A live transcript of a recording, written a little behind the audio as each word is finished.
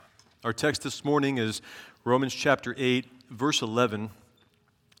Our text this morning is Romans chapter 8, verse 11.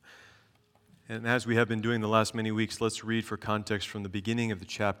 And as we have been doing the last many weeks, let's read for context from the beginning of the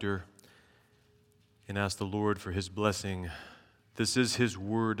chapter and ask the Lord for His blessing. This is His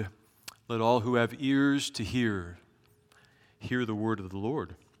word. Let all who have ears to hear the word of the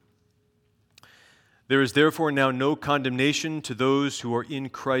Lord. There is therefore now no condemnation to those who are in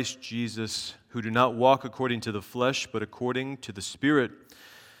Christ Jesus, who do not walk according to the flesh, but according to the Spirit.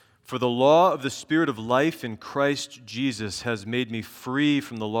 For the law of the Spirit of life in Christ Jesus has made me free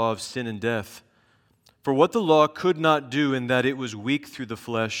from the law of sin and death. For what the law could not do in that it was weak through the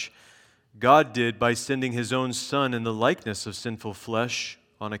flesh, God did by sending His own Son in the likeness of sinful flesh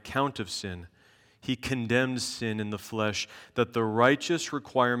on account of sin. He condemned sin in the flesh, that the righteous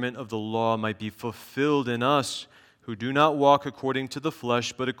requirement of the law might be fulfilled in us, who do not walk according to the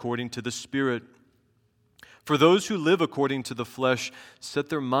flesh, but according to the Spirit. For those who live according to the flesh set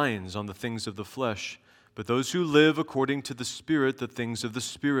their minds on the things of the flesh, but those who live according to the Spirit, the things of the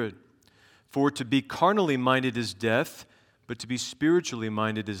Spirit. For to be carnally minded is death, but to be spiritually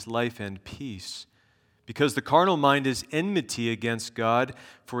minded is life and peace. Because the carnal mind is enmity against God,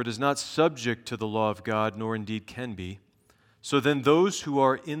 for it is not subject to the law of God, nor indeed can be. So then those who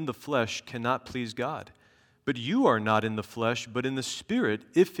are in the flesh cannot please God. But you are not in the flesh, but in the Spirit,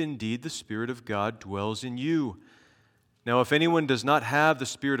 if indeed the Spirit of God dwells in you. Now if anyone does not have the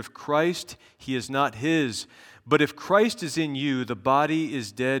Spirit of Christ, he is not his. But if Christ is in you, the body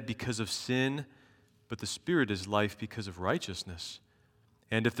is dead because of sin, but the Spirit is life because of righteousness.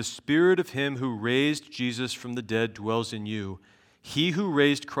 And if the Spirit of Him who raised Jesus from the dead dwells in you, He who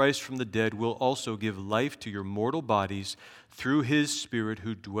raised Christ from the dead will also give life to your mortal bodies through His Spirit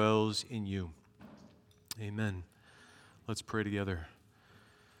who dwells in you. Amen. Let's pray together.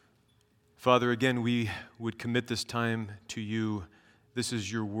 Father, again, we would commit this time to You. This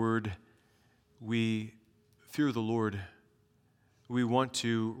is Your word. We fear the Lord. We want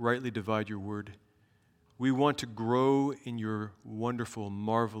to rightly divide Your word. We want to grow in Your wonderful,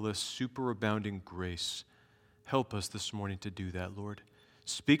 marvelous, superabounding grace. Help us this morning to do that, Lord.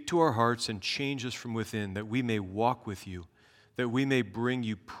 Speak to our hearts and change us from within, that we may walk with You, that we may bring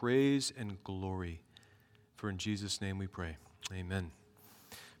You praise and glory. For in Jesus' name we pray. Amen.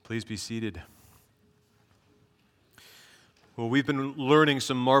 Please be seated. Well, we've been learning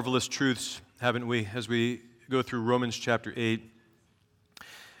some marvelous truths, haven't we, as we go through Romans chapter 8.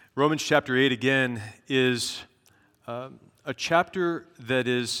 Romans chapter 8, again, is a chapter that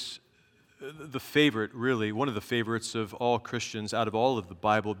is the favorite, really, one of the favorites of all Christians out of all of the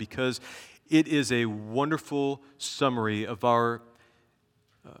Bible, because it is a wonderful summary of our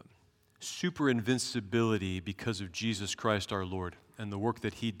super invincibility because of Jesus Christ our Lord and the work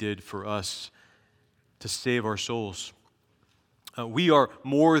that He did for us to save our souls. We are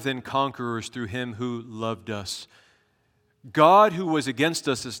more than conquerors through Him who loved us. God who was against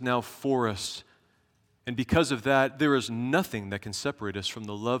us is now for us. And because of that, there is nothing that can separate us from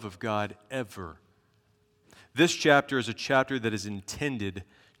the love of God ever. This chapter is a chapter that is intended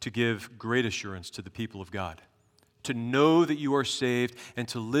to give great assurance to the people of God, to know that you are saved and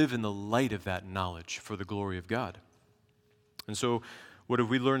to live in the light of that knowledge for the glory of God. And so, what have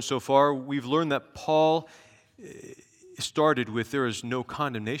we learned so far? We've learned that Paul started with there is no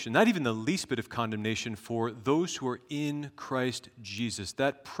condemnation, not even the least bit of condemnation for those who are in Christ Jesus.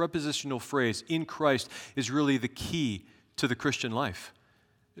 That prepositional phrase, in Christ, is really the key to the Christian life.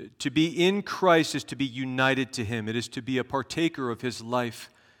 To be in Christ is to be united to Him. It is to be a partaker of His life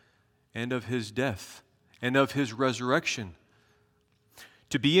and of His death and of His resurrection.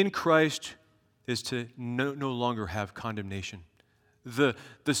 To be in Christ is to no longer have condemnation. The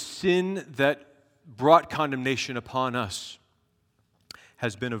sin that brought condemnation upon us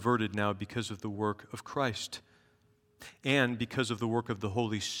has been averted now because of the work of Christ and because of the work of the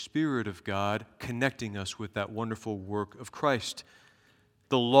Holy Spirit of God connecting us with that wonderful work of Christ.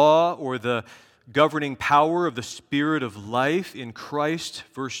 The law or the governing power of the Spirit of life in Christ,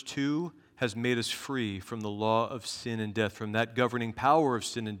 verse 2, has made us free from the law of sin and death, from that governing power of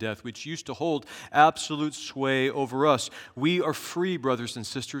sin and death, which used to hold absolute sway over us. We are free, brothers and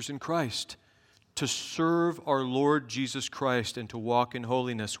sisters, in Christ, to serve our Lord Jesus Christ and to walk in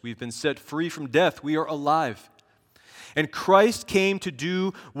holiness. We've been set free from death. We are alive. And Christ came to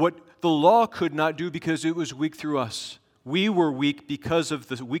do what the law could not do because it was weak through us. We were weak because of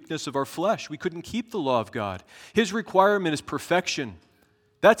the weakness of our flesh. We couldn't keep the law of God. His requirement is perfection.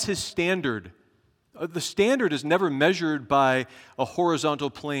 That's His standard. The standard is never measured by a horizontal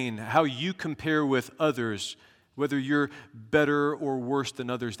plane, how you compare with others, whether you're better or worse than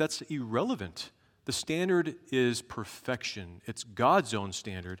others. That's irrelevant. The standard is perfection. It's God's own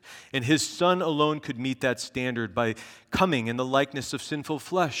standard. And his Son alone could meet that standard by coming in the likeness of sinful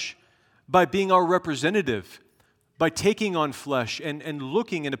flesh, by being our representative, by taking on flesh and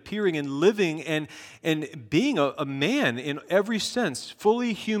looking and appearing and living and being a man in every sense,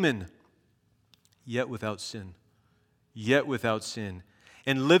 fully human, yet without sin. Yet without sin.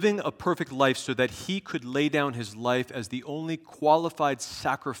 And living a perfect life so that he could lay down his life as the only qualified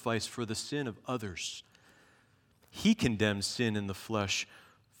sacrifice for the sin of others. He condemned sin in the flesh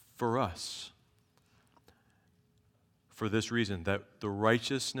for us. For this reason, that the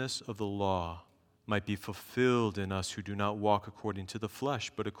righteousness of the law might be fulfilled in us who do not walk according to the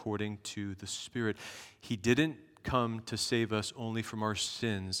flesh, but according to the Spirit. He didn't come to save us only from our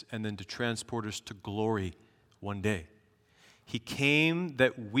sins and then to transport us to glory one day. He came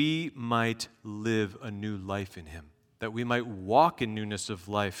that we might live a new life in him, that we might walk in newness of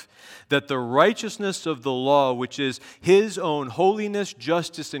life, that the righteousness of the law, which is his own holiness,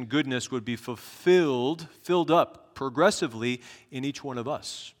 justice, and goodness, would be filled up progressively in each one of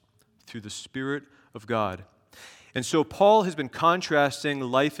us through the Spirit of God. And so Paul has been contrasting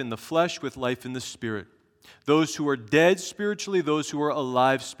life in the flesh with life in the Spirit. Those who are dead spiritually, those who are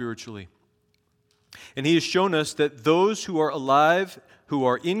alive spiritually. And he has shown us that those who are alive, who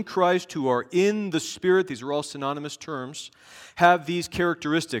are in Christ, who are in the Spirit, these are all synonymous terms, have these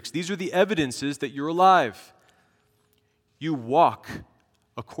characteristics. These are the evidences that you're alive. You walk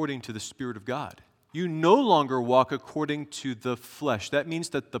according to the Spirit of God. You no longer walk according to the flesh. That means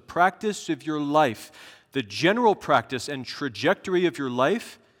that the practice of your life, the general practice and trajectory of your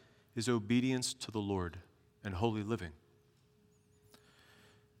life, is obedience to the Lord and holy living.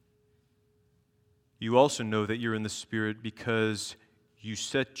 You also know that you're in the Spirit because you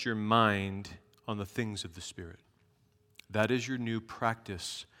set your mind on the things of the Spirit. That is your new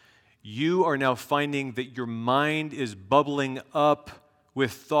practice. You are now finding that your mind is bubbling up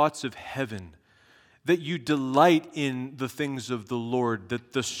with thoughts of heaven, that you delight in the things of the Lord,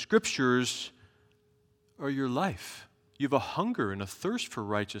 that the Scriptures are your life. You have a hunger and a thirst for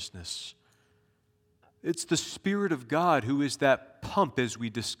righteousness. It's the Spirit of God who is that pump, as we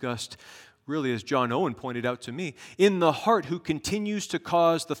discussed, really, as John Owen pointed out to me, in the heart, who continues to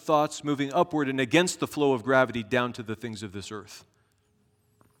cause the thoughts moving upward and against the flow of gravity down to the things of this earth.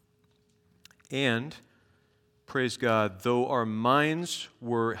 And, praise God, though our minds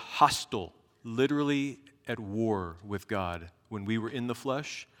were hostile, literally at war with God when we were in the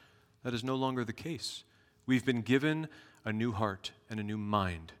flesh, that is no longer the case. We've been given a new heart and a new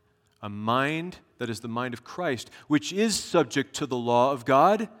mind, a mind that is the mind of Christ, which is subject to the law of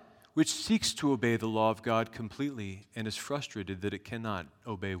God, which seeks to obey the law of God completely and is frustrated that it cannot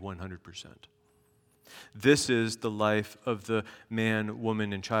obey 100%. This is the life of the man,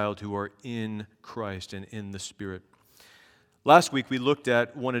 woman, and child who are in Christ and in the Spirit. Last week we looked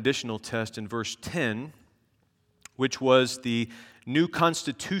at one additional test in verse 10, which was the new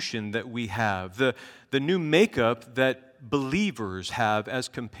constitution that we have, the new makeup that believers have as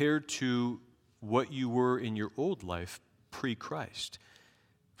compared to what you were in your old life pre-Christ.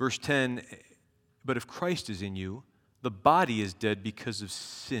 Verse 10, but if Christ is in you, the body is dead because of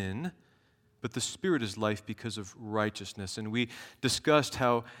sin, but the Spirit is life because of righteousness. And we discussed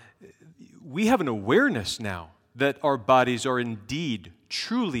how we have an awareness now that our bodies are indeed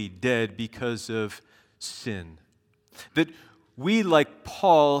truly dead because of sin. That we, like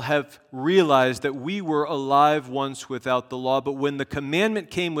Paul, have realized that we were alive once without the law, but when the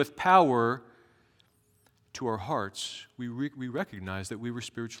commandment came with power to our hearts, we recognize that we were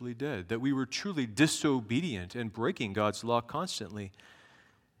spiritually dead, that we were truly disobedient and breaking God's law constantly.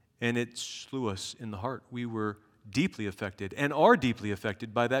 And it slew us in the heart. We were deeply affected and are deeply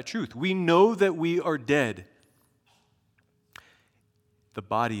affected by that truth. We know that we are dead. The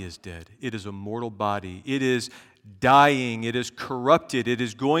body is dead. It is a mortal body. It is dying. It is corrupted. It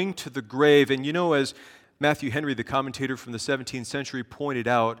is going to the grave. And you know, as Matthew Henry, the commentator from the 17th century, pointed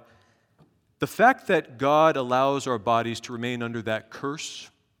out, the fact that God allows our bodies to remain under that curse,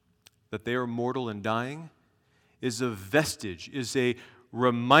 that they are mortal and dying, is a vestige, is a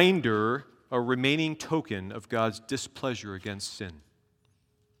reminder, a remaining token of God's displeasure against sin.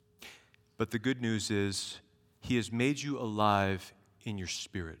 But the good news is, He has made you alive in your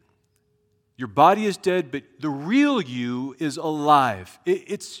spirit. Your body is dead, but the real you is alive.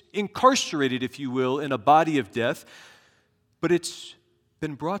 It's incarcerated, if you will, in a body of death, but it's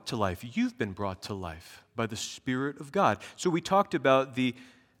been brought to life. You've been brought to life by the Spirit of God. So we talked about the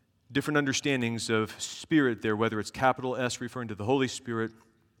different understandings of spirit there, whether it's capital S referring to the Holy Spirit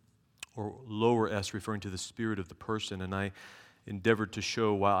or lower S referring to the spirit of the person. And I endeavored to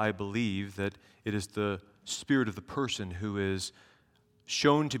show why I believe that it is the spirit of the person who is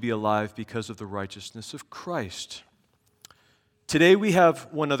shown to be alive because of the righteousness of Christ. Today we have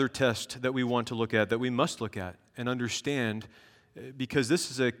one other test that we want to look at, that we must look at and understand, because this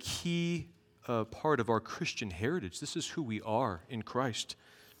is a key part of our Christian heritage. This is who we are in Christ.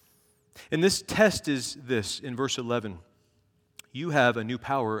 And this test is this, in verse 11. You have a new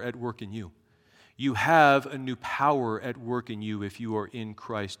power at work in you. You have a new power at work in you if you are in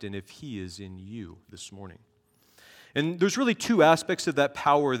Christ and if He is in you this morning. And there's really two aspects of that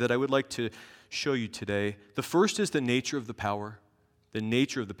power that I would like to show you today. The first is the nature of the power, and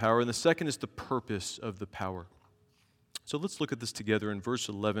the second is the purpose of the power. So let's look at this together in verse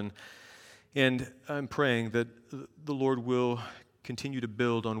 11. And I'm praying that the Lord will continue to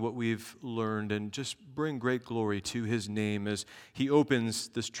build on what we've learned and just bring great glory to His name as He opens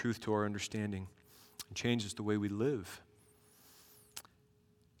this truth to our understanding and changes the way we live.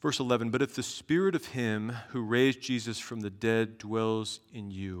 Verse 11, but if the Spirit of Him who raised Jesus from the dead dwells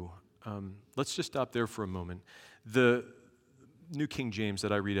in you. Let's just stop there for a moment. The New King James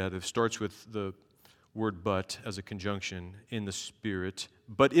that I read out of starts with the word but as a conjunction in the Spirit.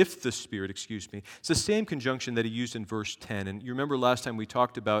 But if the Spirit, it's the same conjunction that he used in verse 10. And you remember last time we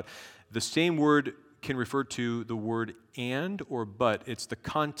talked about the same word can refer to the word and or but. It's the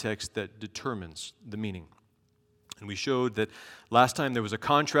context that determines the meaning. And we showed that last time there was a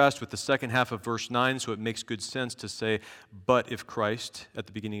contrast with the second half of verse 9, so it makes good sense to say, but if Christ, at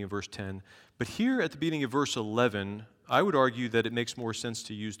the beginning of verse 10. But here at the beginning of verse 11, I would argue that it makes more sense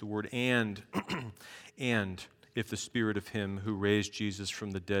to use the word and if the Spirit of Him who raised Jesus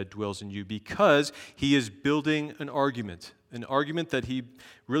from the dead dwells in you, because he is building an argument that he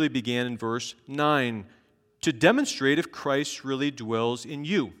really began in verse 9, to demonstrate if Christ really dwells in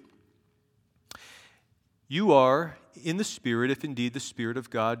you. You are in the Spirit if indeed the Spirit of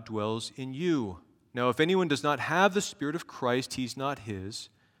God dwells in you. Now, if anyone does not have the Spirit of Christ, he's not his.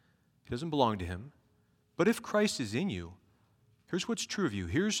 He doesn't belong to him. But if Christ is in you, here's what's true of you.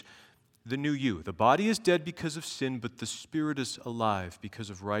 Here's the new you. The body is dead because of sin, but the Spirit is alive because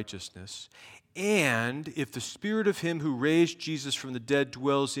of righteousness. And if the Spirit of Him who raised Jesus from the dead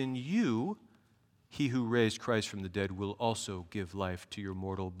dwells in you, He who raised Christ from the dead will also give life to your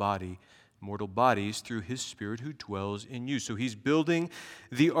mortal bodies through His Spirit who dwells in you. So he's building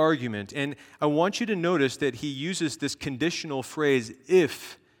the argument. And I want you to notice that he uses this conditional phrase,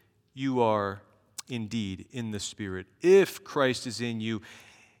 if you are indeed in the Spirit, if Christ is in you,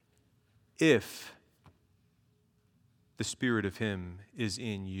 if the Spirit of Him is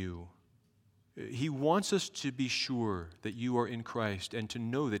in you. He wants us to be sure that you are in Christ and to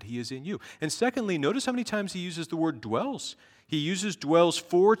know that He is in you. And secondly, notice how many times he uses the word dwells. He uses dwells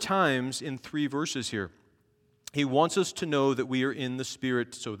 4 times in 3 verses here. He wants us to know that we are in the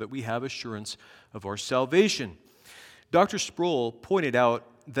Spirit so that we have assurance of our salvation. Dr. Sproul pointed out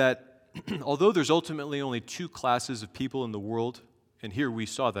that although there's ultimately only 2 classes of people in the world, and here we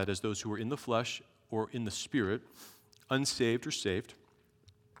saw that as those who are in the flesh or in the Spirit, unsaved or saved,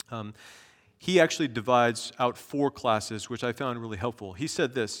 he actually divides out 4 classes, which I found really helpful. He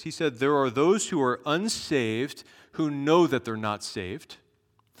said this, he said, there are those who are unsaved who know that they're not saved.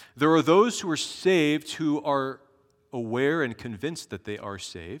 There are those who are saved who are aware and convinced that they are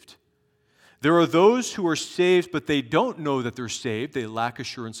saved. There are those who are saved, but they don't know that they're saved. They lack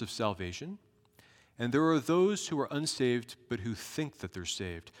assurance of salvation. And there are those who are unsaved, but who think that they're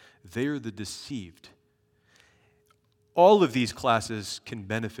saved. They are the deceived. All of these classes can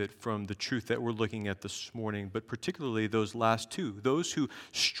benefit from the truth that we're looking at this morning, but particularly those last 2, those who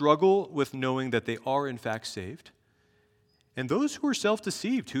struggle with knowing that they are in fact saved, and those who are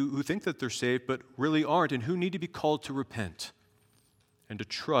self-deceived, who think that they're saved but really aren't, and who need to be called to repent and to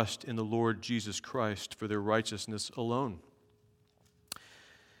trust in the Lord Jesus Christ for their righteousness alone.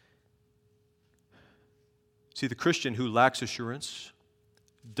 See, the Christian who lacks assurance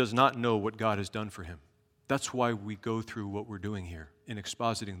does not know what God has done for him. That's why we go through what we're doing here in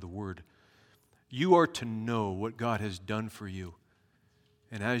expositing the Word. You are to know what God has done for you.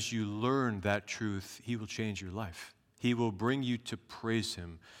 And as you learn that truth, He will change your life. He will bring you to praise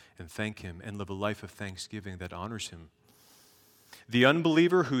Him and thank Him and live a life of thanksgiving that honors Him. The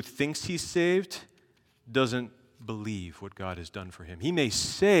unbeliever who thinks he's saved doesn't believe what God has done for him. He may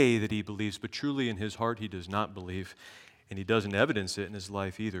say that he believes, but truly in his heart he does not believe, and he doesn't evidence it in his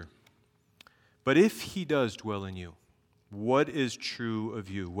life either. But if He does dwell in you, what is true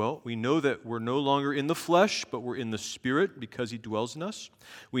of you? Well, we know that we're no longer in the flesh, but we're in the Spirit because He dwells in us.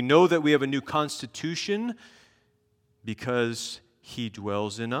 We know that we have a new constitution because He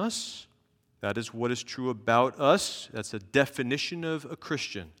dwells in us. That is what is true about us. That's a definition of a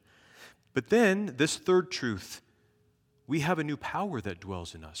Christian. But then, this third truth, we have a new power that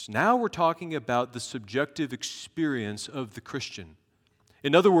dwells in us. Now we're talking about the subjective experience of the Christian.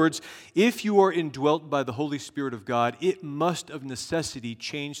 In other words, if you are indwelt by the Holy Spirit of God, it must of necessity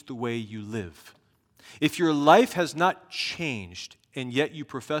change the way you live. If your life has not changed, and yet you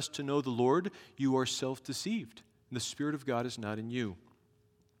profess to know the Lord, you are self-deceived. The Spirit of God is not in you.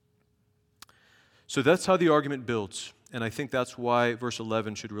 So that's how the argument builds. And I think that's why verse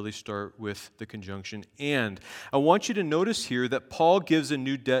 11 should really start with the conjunction and. I want you to notice here that Paul gives a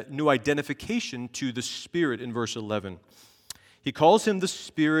new identification to the Spirit in verse 11. He calls him the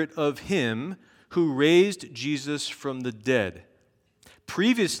Spirit of Him who raised Jesus from the dead.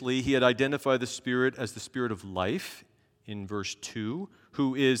 Previously, he had identified the Spirit as the Spirit of life in verse 2,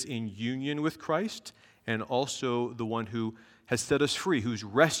 who is in union with Christ, and also the one who has set us free, who's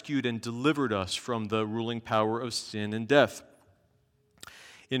rescued and delivered us from the ruling power of sin and death.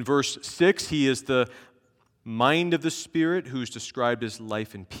 In verse 6, he is the mind of the Spirit, who's described as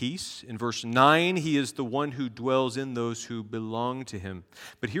life and peace. In verse 9, he is the one who dwells in those who belong to him.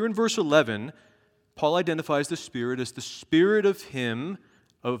 But here in verse 11, Paul identifies the Spirit as the Spirit of Him,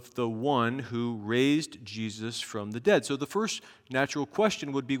 of the one who raised Jesus from the dead. So the first natural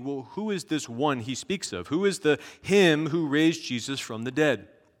question would be, well, who is this one he speaks of? Who is the Him who raised Jesus from the dead?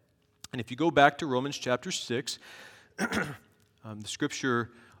 And if you go back to Romans chapter 6, the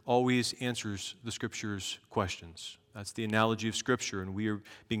Scripture always answers the Scripture's questions. That's the analogy of Scripture, and we are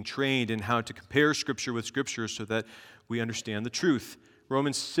being trained in how to compare Scripture with Scripture so that we understand the truth.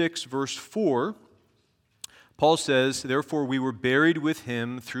 Romans 6, verse 4, Paul says, "Therefore we were buried with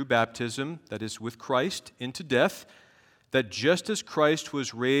Him through baptism," that is, with Christ, "into death, that just as Christ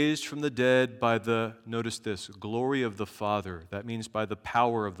was raised from the dead by the," notice this, "glory of the Father," that means by the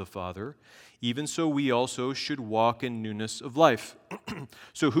power of the Father, "even so we also should walk in newness of life."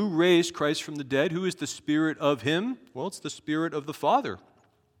 So who raised Christ from the dead? Who is the Spirit of Him? Well, it's the Spirit of the Father.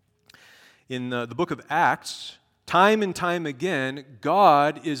 In the book of Acts, time and time again,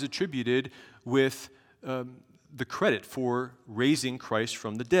 God is attributed with the credit for raising Christ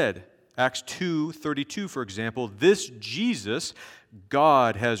from the dead. Acts 2:32, for example, "This Jesus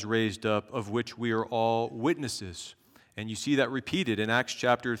God has raised up, of which we are all witnesses." And you see that repeated in Acts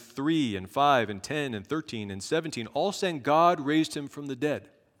chapter 3 and 5 and 10 and 13 and 17, all saying God raised Him from the dead.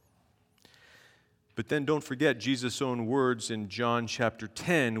 But then don't forget Jesus' own words in John chapter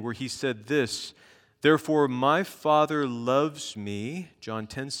 10, where He said this, "Therefore my Father loves me," John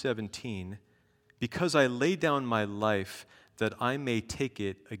 10:17, "because I lay down my life that I may take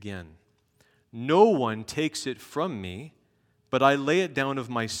it again. No one takes it from me, but I lay it down of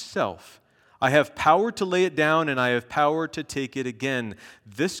myself. I have power to lay it down, and I have power to take it again.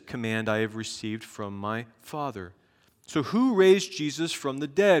 This command I have received from my Father." So who raised Jesus from the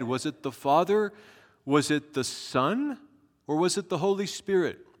dead? Was it the Father? Was it the Son? Or was it the Holy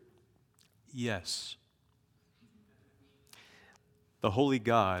Spirit? Yes. The Holy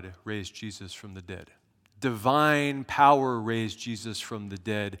God raised Jesus from the dead. Divine power raised Jesus from the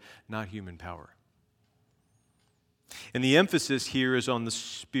dead, not human power. And the emphasis here is on the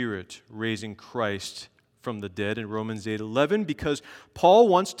Spirit raising Christ from the dead in Romans 8:11, because Paul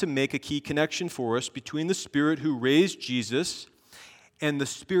wants to make a key connection for us between the Spirit who raised Jesus and the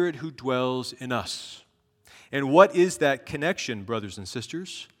Spirit who dwells in us. And what is that connection, brothers and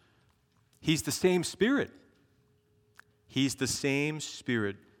sisters? He's the same Spirit. He's the same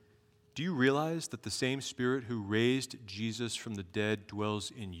Spirit. Do you realize that the same Spirit who raised Jesus from the dead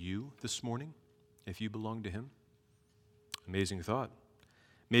dwells in you this morning, if you belong to Him? Amazing thought.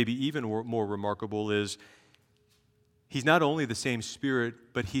 Maybe even more remarkable is He's not only the same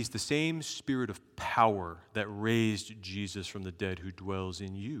Spirit, but He's the same Spirit of power that raised Jesus from the dead who dwells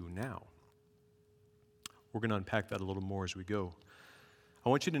in you now. We're going to unpack that a little more as we go. I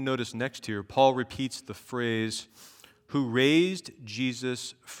want you to notice next here, Paul repeats the phrase, "who raised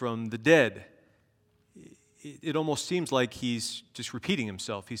Jesus from the dead." It almost seems like he's just repeating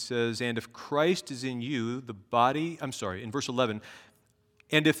himself. He says, "And if Christ is in you, in verse 11,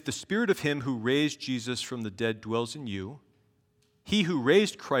 and if the Spirit of Him who raised Jesus from the dead dwells in you, He who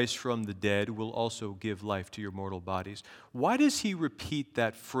raised Christ from the dead will also give life to your mortal bodies." Why does he repeat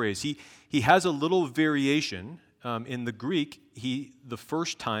that phrase? He has a little variation. In the Greek, the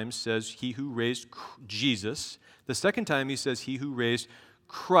first time says, "He who raised Jesus." The second time he says, "He who raised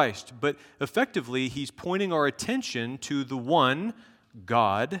Christ." But effectively, he's pointing our attention to the one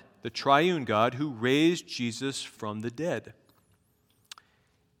God, the triune God, who raised Jesus from the dead.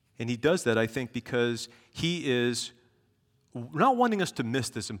 And he does that, I think, because He is not wanting us to miss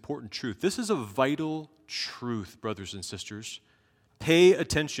this important truth. This is a vital truth, brothers and sisters. Pay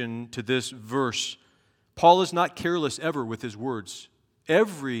attention to this verse. Paul is not careless ever with his words.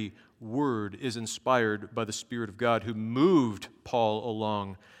 Every word is inspired by the Spirit of God who moved Paul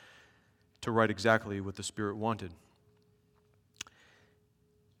along to write exactly what the Spirit wanted.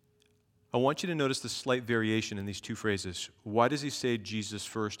 I want you to notice the slight variation in these two phrases. Why does he say Jesus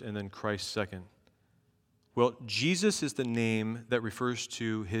first and then Christ second? Well, Jesus is the name that refers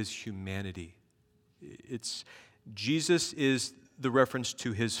to his humanity. Jesus is the reference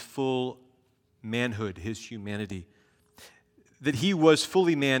to his full manhood, his humanity. That he was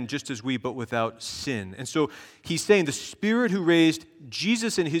fully man just as we, but without sin. And so he's saying the Spirit who raised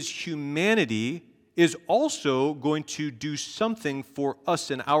Jesus in his humanity is also going to do something for us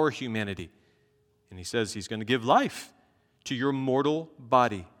in our humanity. And he says he's going to give life to your mortal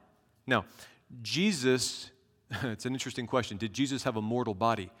body. Now, Jesus, it's an interesting question. Did Jesus have a mortal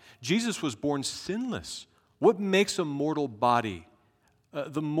body? Jesus was born sinless. What makes a mortal body?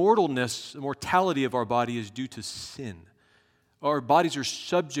 The mortality of our body is due to sin. Our bodies are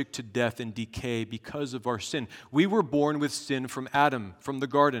subject to death and decay because of our sin. We were born with sin from Adam, from the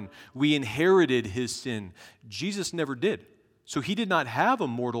garden. We inherited his sin. Jesus never did. So he did not have a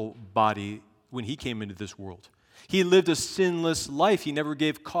mortal body when he came into this world. He lived a sinless life. He never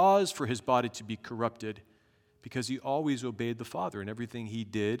gave cause for his body to be corrupted because he always obeyed the Father in everything he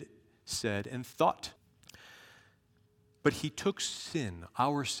did, said, and thought. But he took sin,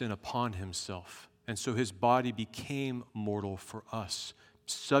 our sin, upon himself. And so his body became mortal for us,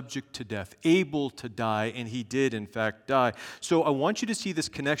 subject to death, able to die, and he did, in fact, die. So I want you to see this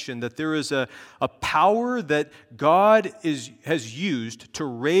connection, that there is a power that God has used to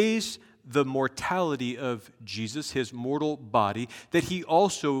raise the mortality of Jesus, his mortal body, that he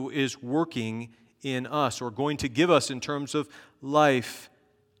also is working in us, or going to give us in terms of life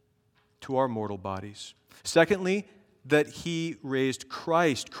to our mortal bodies. Secondly, that he raised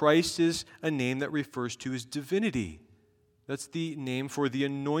Christ. Christ is a name that refers to his divinity. That's the name for the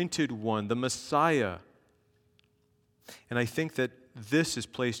anointed one, the Messiah. And I think that this is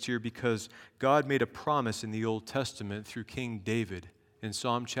placed here because God made a promise in the Old Testament through King David in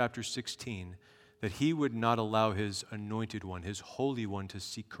Psalm chapter 16 that he would not allow his anointed one, his holy one, to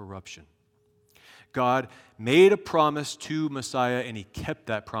see corruption. God made a promise to Messiah, and he kept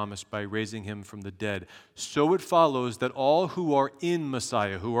that promise by raising him from the dead. So it follows that all who are in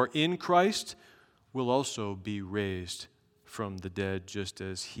Messiah, who are in Christ, will also be raised from the dead just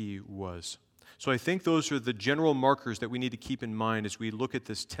as he was. So I think those are the general markers that we need to keep in mind as we look at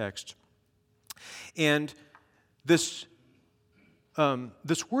this text. And this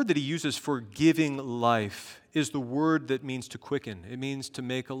word that he uses for giving life is the word that means to quicken. It means to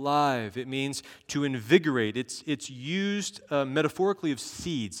make alive. It means to invigorate. It's used metaphorically of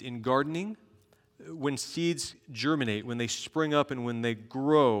seeds in gardening. When seeds germinate, when they spring up and when they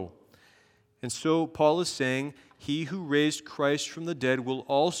grow. And so Paul is saying, he who raised Christ from the dead will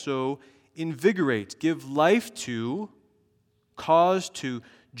also invigorate, give life to, cause to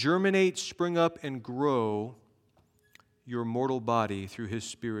germinate, spring up, and grow your mortal body through his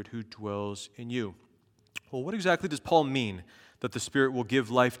Spirit who dwells in you. Well, what exactly does Paul mean that the Spirit will give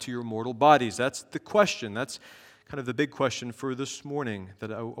life to your mortal bodies? That's the question. That's kind of the big question for this morning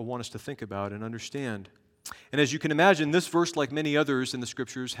that I want us to think about and understand. And as you can imagine, this verse, like many others in the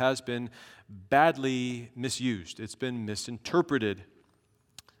Scriptures, has been badly misused. It's been misinterpreted.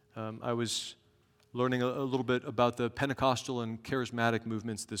 I was learning a little bit about the Pentecostal and charismatic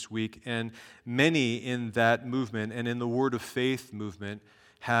movements this week, and many in that movement and in the Word of Faith movement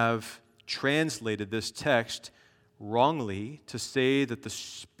have translated this text wrongly to say that the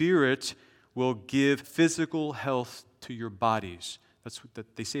Spirit will give physical health to your bodies.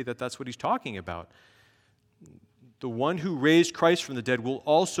 They say that that's what he's talking about. The one who raised Christ from the dead will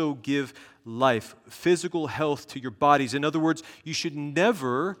also give life, physical health to your bodies. In other words, you should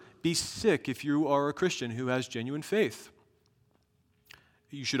never be sick if you are a Christian who has genuine faith.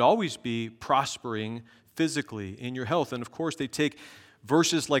 You should always be prospering physically in your health. And of course, they take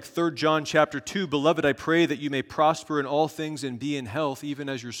verses like 3 John chapter 2, "Beloved, I pray that you may prosper in all things and be in health, even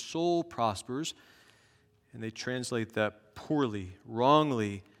as your soul prospers." And they translate that poorly,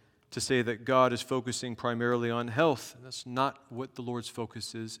 wrongly, to say that God is focusing primarily on health. And that's not what the Lord's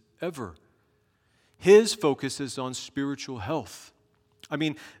focus is ever. His focus is on spiritual health. I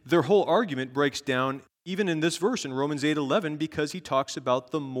mean, their whole argument breaks down even in this verse in Romans 8:11 because he talks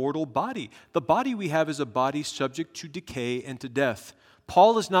about the mortal body. The body we have is a body subject to decay and to death.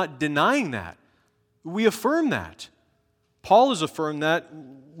 Paul is not denying that. We affirm that. Paul has affirmed that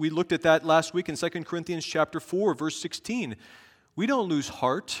We looked at that last week in 2 Corinthians chapter 4, verse 16. We don't lose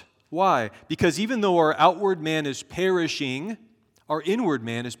heart. Why? Because even though our outward man is perishing, our inward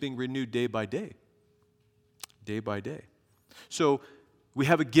man is being renewed day by day. Day by day. So we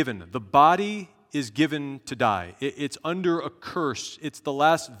have a given. The body is given to die. It's under a curse. It's the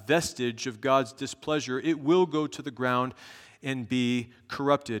last vestige of God's displeasure. It will go to the ground and be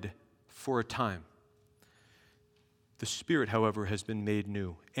corrupted for a time. The spirit, however, has been made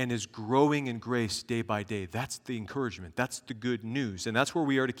new and is growing in grace day by day. That's the encouragement. That's the good news. And that's where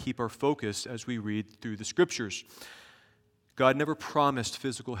we are to keep our focus as we read through the Scriptures. God never promised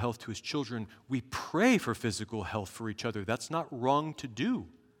physical health to His children. We pray for physical health for each other. That's not wrong to do.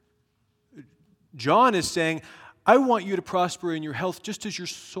 John is saying, I want you to prosper in your health just as your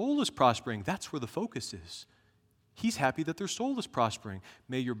soul is prospering. That's where the focus is. He's happy that their soul is prospering.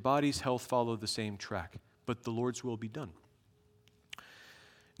 May your body's health follow the same track, but the Lord's will be done.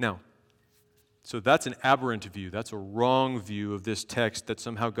 Now, so that's an aberrant view. That's a wrong view of this text, that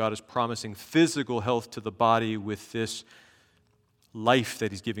somehow God is promising physical health to the body with this life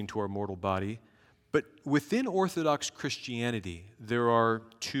that He's giving to our mortal body. But within Orthodox Christianity, there are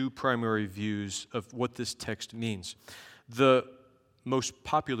two primary views of what this text means. The most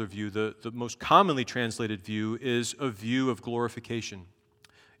popular view, the most commonly translated view, is a view of glorification,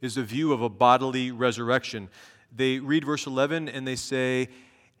 is a view of a bodily resurrection. They read verse 11 and they say,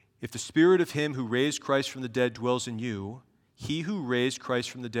 if the spirit of Him who raised Christ from the dead dwells in you, He who raised Christ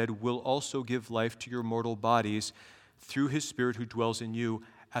from the dead will also give life to your mortal bodies through His Spirit who dwells in you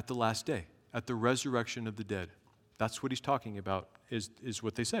at the last day, at the resurrection of the dead. That's what he's talking about, is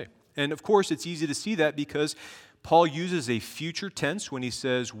what they say. And of course, it's easy to see that because Paul uses a future tense when he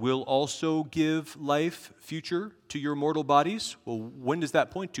says, will also give life, future, to your mortal bodies. Well, when does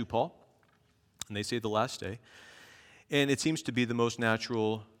that point to, Paul? And they say the last day. And it seems to be the most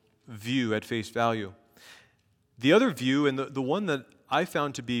natural view at face value. The other view, and the one that I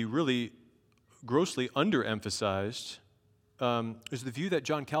found to be really grossly underemphasized, is the view that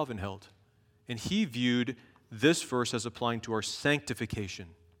John Calvin held. And he viewed this verse as applying to our sanctification,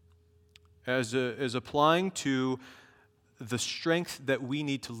 as applying to the strength that we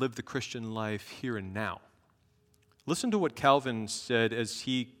need to live the Christian life here and now. Listen to what Calvin said as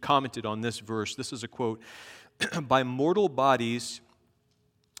he commented on this verse. This is a quote. By mortal bodies,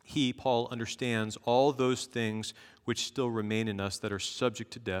 he, Paul, understands all those things which still remain in us that are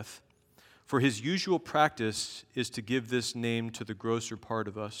subject to death. For his usual practice is to give this name to the grosser part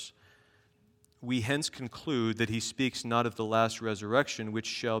of us. We hence conclude that he speaks not of the last resurrection, which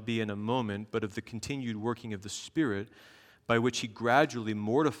shall be in a moment, but of the continued working of the Spirit, by which he gradually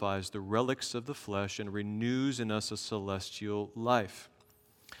mortifies the relics of the flesh and renews in us a celestial life.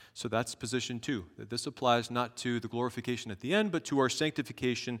 So that's position 2, that this applies not to the glorification at the end, but to our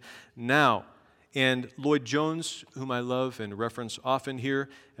sanctification now. And Lloyd Jones, whom I love and reference often here,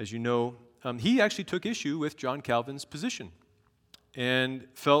 as you know, he actually took issue with John Calvin's position and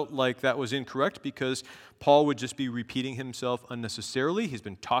felt like that was incorrect because Paul would just be repeating himself unnecessarily. He's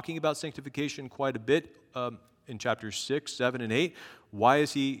been talking about sanctification quite a bit in chapters 6, 7, and 8. Why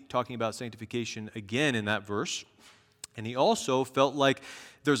is he talking about sanctification again in that verse? And he also felt like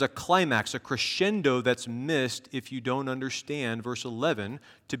there's a climax, a crescendo that's missed if you don't understand verse 11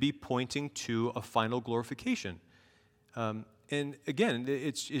 to be pointing to a final glorification. And again,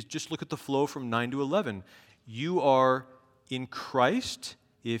 it's just look at the flow from 9 to 11. You are in Christ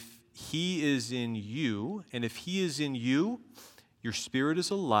if He is in you, and if He is in you, your spirit is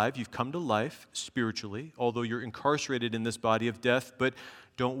alive. You've come to life spiritually, although you're incarcerated in this body of death. But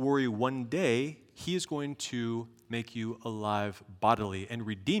don't worry, one day He is going to make you alive bodily and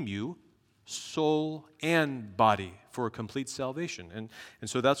redeem you, soul and body, for a complete salvation. And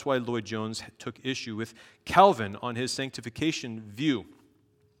so that's why Lloyd Jones took issue with Calvin on his sanctification view.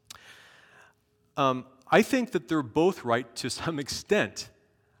 I think that they're both right to some extent.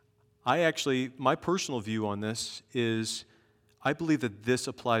 My personal view on this is I believe that this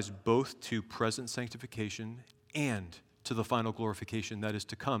applies both to present sanctification and to the final glorification that is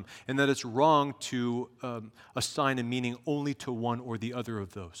to come, and that it's wrong to assign a meaning only to one or the other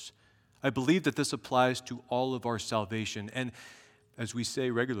of those. I believe that this applies to all of our salvation, and as we say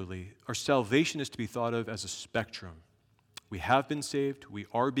regularly, our salvation is to be thought of as a spectrum. We have been saved, we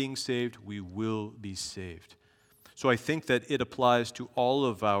are being saved, we will be saved. So I think that it applies to all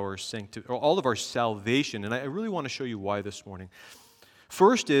of our salvation, and I really want to show you why this morning.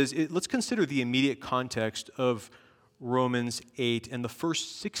 First let's consider the immediate context of Romans 8 and the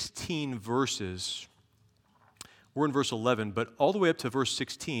first 16 verses. We're in verse 11, but all the way up to verse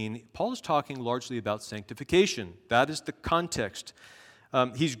 16, Paul is talking largely about sanctification. That is the context.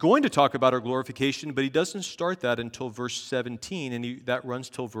 He's going to talk about our glorification, but he doesn't start that until verse 17, and that runs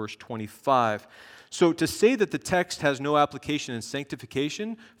till verse 25. So to say that the text has no application in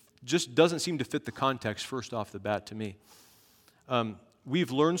sanctification just doesn't seem to fit the context first off the bat to me.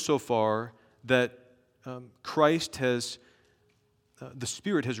 We've learned so far that the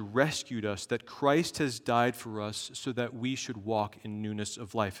Spirit has rescued us, that Christ has died for us so that we should walk in newness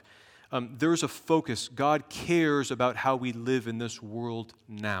of life. There's a focus. God cares about how we live in this world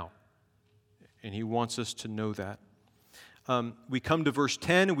now, and He wants us to know that. We come to verse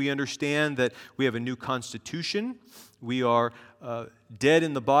 10, and we understand that we have a new constitution. We are dead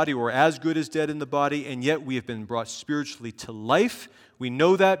in the body, or as good as dead in the body, and yet we have been brought spiritually to life. We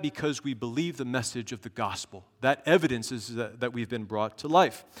know that because we believe the message of the gospel. That evidence is that we've been brought to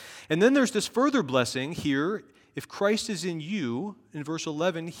life. And then there's this further blessing here. If Christ is in you, in verse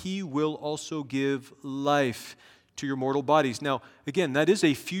 11, He will also give life to your mortal bodies. Now, again, that is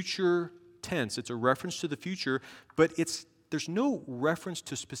a future tense. It's a reference to the future, but there's no reference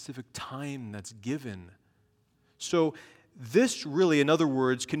to specific time that's given. So this really, in other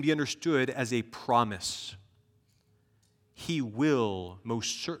words, can be understood as a promise. He will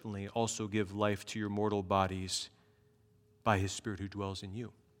most certainly also give life to your mortal bodies by His Spirit who dwells in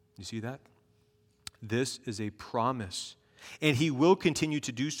you. You see that? This is a promise. And He will continue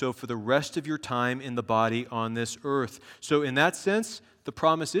to do so for the rest of your time in the body on this earth. So in that sense, the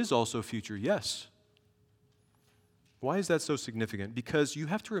promise is also future, yes. Why is that so significant? Because you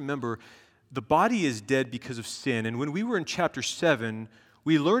have to remember, the body is dead because of sin. And when we were in chapter 7,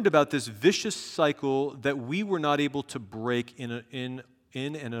 we learned about this vicious cycle that we were not able to break in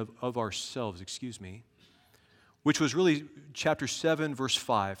and of ourselves, which was really chapter 7, verse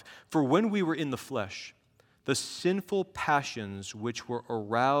 5. For when we were in the flesh, the sinful passions which were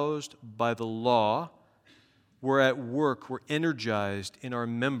aroused by the law were at work, were energized in our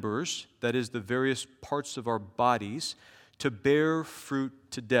members, that is, the various parts of our bodies, to bear fruit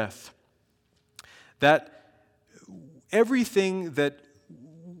to death. That everything that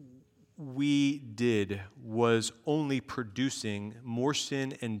we did was only producing more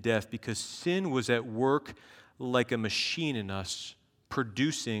sin and death, because sin was at work like a machine in us,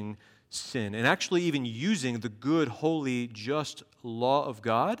 producing sin, and actually even using the good, holy, just law of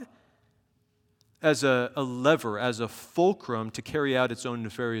God as a lever, as a fulcrum to carry out its own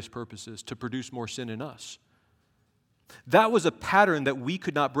nefarious purposes, to produce more sin in us. That was a pattern that we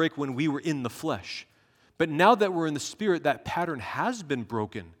could not break when we were in the flesh. But now that we're in the Spirit, that pattern has been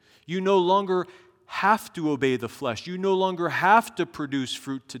broken. You no longer have to obey the flesh. You no longer have to produce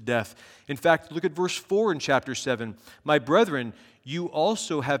fruit to death. In fact, look at verse 4 in chapter 7. My brethren, you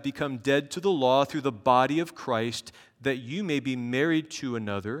also have become dead to the law through the body of Christ, that you may be married to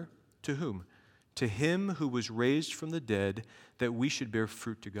another. To whom? To Him who was raised from the dead, that we should bear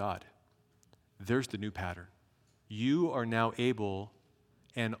fruit to God. There's the new pattern. You are now able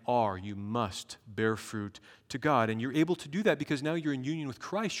you must bear fruit to God. And you're able to do that because now you're in union with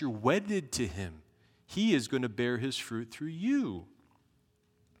Christ. You're wedded to Him. He is going to bear His fruit through you.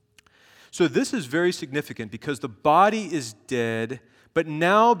 So this is very significant because the body is dead, but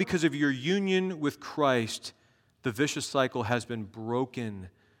now because of your union with Christ, the vicious cycle has been broken.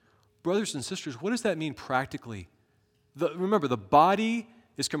 Brothers and sisters, what does that mean practically? Remember, the body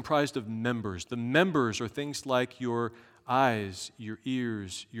is comprised of members. The members are things like your eyes, your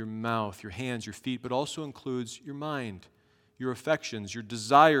ears, your mouth, your hands, your feet, but also includes your mind, your affections, your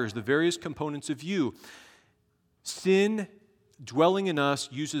desires, the various components of you. Sin dwelling in us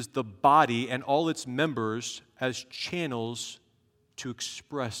uses the body and all its members as channels to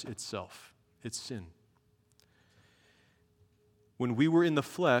express itself, its sin. When we were in the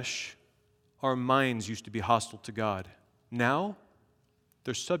flesh, our minds used to be hostile to God. Now,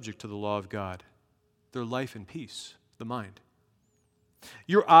 they're subject to the law of God. They're life and peace, the mind.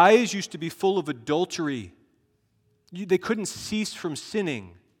 Your eyes used to be full of adultery. They couldn't cease from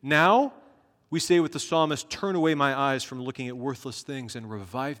sinning. Now, we say with the psalmist, turn away my eyes from looking at worthless things and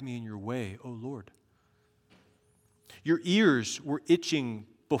revive me in your way, O Lord. Your ears were itching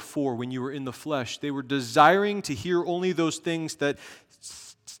before when you were in the flesh. They were desiring to hear only those things that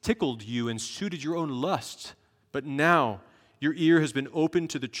tickled you and suited your own lusts. But now, your ear has been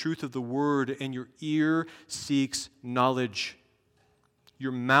opened to the truth of the word, and your ear seeks knowledge.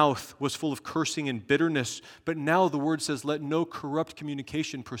 Your mouth was full of cursing and bitterness, but now the word says, let no corrupt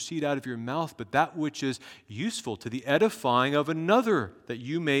communication proceed out of your mouth, but that which is useful to the edifying of another, that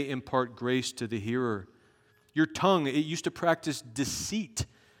you may impart grace to the hearer. Your tongue, it used to practice deceit,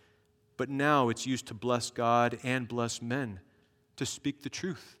 but now it's used to bless God and bless men, to speak the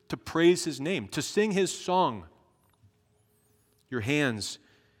truth, to praise His name, to sing His song. Your hands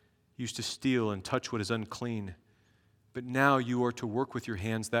used to steal and touch what is unclean. But now you are to work with your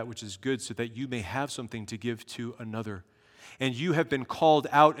hands that which is good, so that you may have something to give to another. And you have been called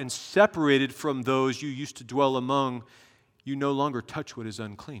out and separated from those you used to dwell among. You no longer touch what is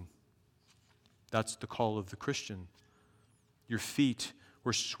unclean. That's the call of the Christian. Your feet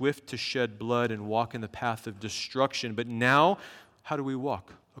were swift to shed blood and walk in the path of destruction. But now, how do we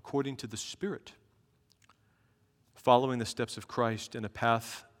walk? According to the Spirit, following the steps of Christ in a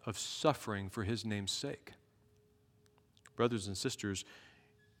path of suffering for His name's sake. Brothers and sisters,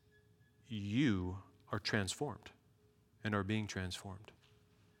 you are transformed and are being transformed.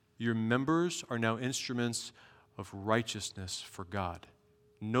 Your members are now instruments of righteousness for God,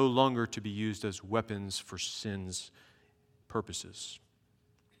 no longer to be used as weapons for sin's purposes.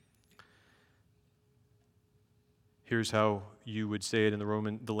 Here's how you would say it in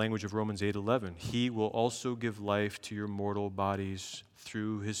the language of Romans 8:11. He will also give life to your mortal bodies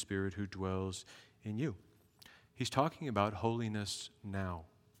through His Spirit who dwells in you. He's talking about holiness now.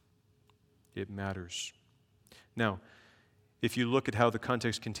 It matters. Now, if you look at how the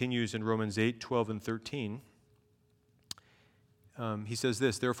context continues in Romans 8:12 and 13, he says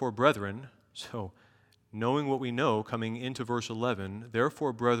this, therefore, brethren, so knowing what we know, coming into verse 11,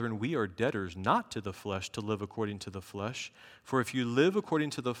 therefore, brethren, we are debtors not to the flesh to live according to the flesh. For if you live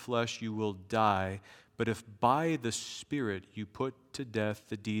according to the flesh, you will die. But if by the Spirit you put to death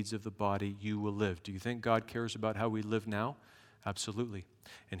the deeds of the body, you will live. Do you think God cares about how we live now? Absolutely.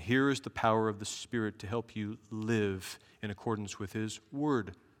 And here is the power of the Spirit to help you live in accordance with His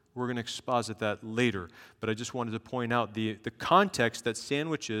Word. We're going to exposit that later, but I just wanted to point out the context that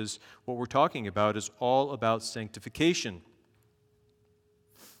sandwiches what we're talking about is all about sanctification.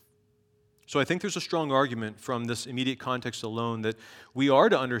 So I think there's a strong argument from this immediate context alone that we are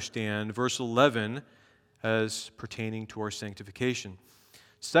to understand verse 11 as pertaining to our sanctification.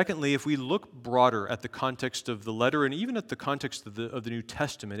 Secondly, if we look broader at the context of the letter and even at the context of the New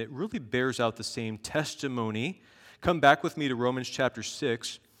Testament, it really bears out the same testimony. Come back with me to Romans chapter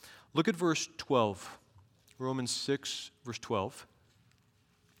 6. Look at verse 12. Romans 6, verse 12.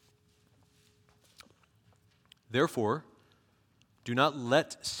 Therefore, do not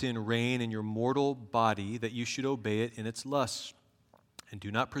let sin reign in your mortal body, that you should obey it in its lusts. And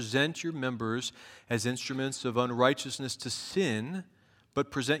do not present your members as instruments of unrighteousness to sin, but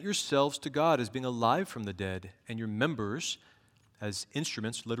present yourselves to God as being alive from the dead, and your members as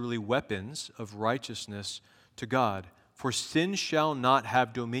instruments, literally weapons, of righteousness to God. For sin shall not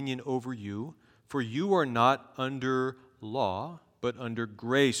have dominion over you, for you are not under law, but under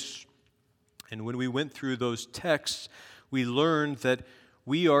grace. And when we went through those texts, we learned that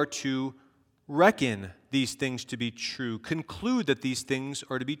we are to reckon these things to be true, conclude that these things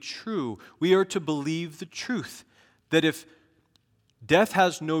are to be true. We are to believe the truth, that if death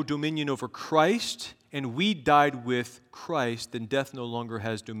has no dominion over Christ, and we died with Christ, then death no longer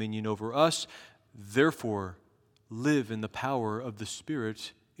has dominion over us. Therefore, live in the power of the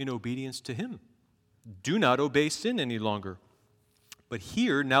Spirit in obedience to Him. Do not obey sin any longer. But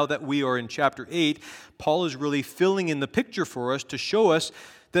here, now that we are in chapter 8, Paul is really filling in the picture for us to show us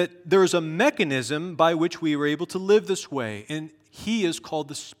that there is a mechanism by which we are able to live this way, and He is called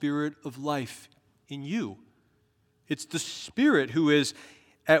the Spirit of life in you. It's the Spirit who is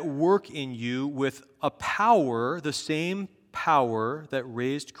at work in you with a power, the same power that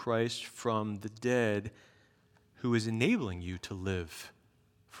raised Christ from the dead, who is enabling you to live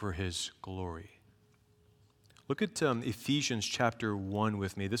for His glory. Look at Ephesians chapter 1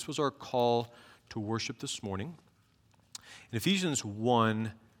 with me. This was our call to worship this morning. And Ephesians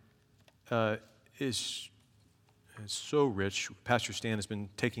 1 is so rich. Pastor Stan has been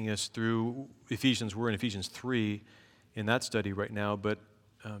taking us through Ephesians. We're in Ephesians 3 in that study right now, but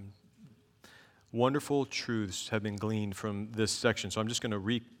wonderful truths have been gleaned from this section. So I'm just going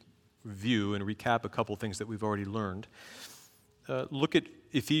to review and recap a couple things that we've already learned. Look at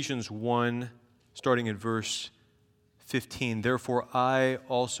Ephesians 1, starting in verse 15. Therefore, I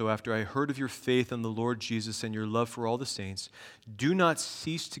also, after I heard of your faith in the Lord Jesus and your love for all the saints, do not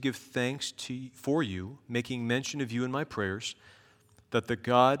cease to give thanks for you, making mention of you in my prayers, that the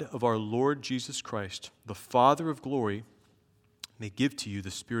God of our Lord Jesus Christ, the Father of glory, may give to you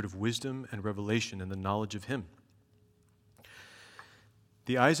the spirit of wisdom and revelation and the knowledge of Him.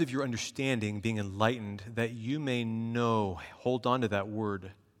 The eyes of your understanding being enlightened, that you may know, hold on to that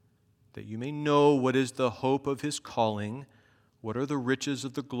word, that you may know what is the hope of His calling, what are the riches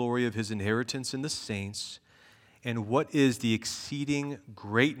of the glory of His inheritance in the saints, and what is the exceeding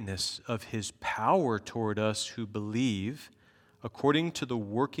greatness of His power toward us who believe, according to the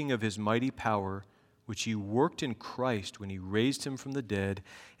working of His mighty power, which he worked in Christ when he raised him from the dead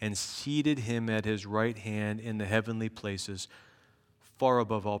and seated him at his right hand in the heavenly places, far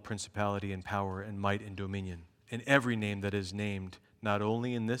above all principality and power and might and dominion, and every name that is named, not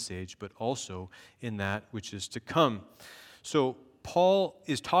only in this age, but also in that which is to come. So Paul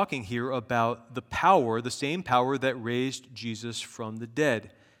is talking here about the power, the same power that raised Jesus from the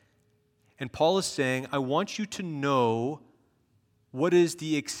dead. And Paul is saying, I want you to know what is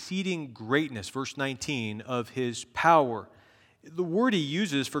the exceeding greatness, verse 19, of his power. The word he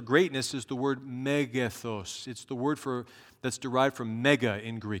uses for greatness is the word megathos. It's the word that's derived from mega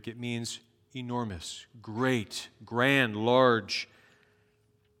in Greek. It means enormous, great, grand, large.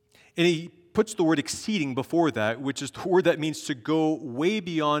 And he puts the word exceeding before that, which is the word that means to go way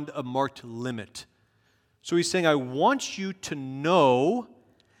beyond a marked limit. So he's saying, I want you to know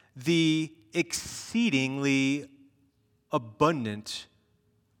the exceedingly abundant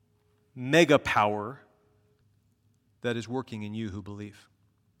mega power that is working in you who believe,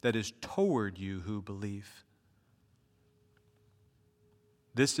 that is toward you who believe.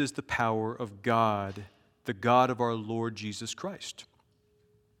 This is the power of God, the God of our Lord Jesus Christ.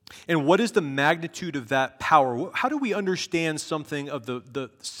 And what is the magnitude of that power? How do we understand something of the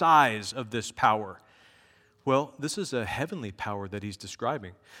size of this power? Well, this is a heavenly power that he's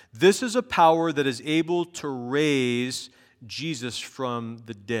describing. This is a power that is able to raise Jesus from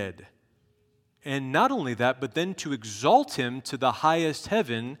the dead. And not only that, but then to exalt him to the highest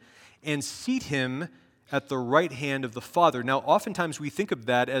heaven and seat him at the right hand of the Father. Now, oftentimes we think of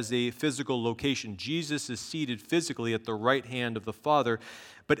that as a physical location. Jesus is seated physically at the right hand of the Father.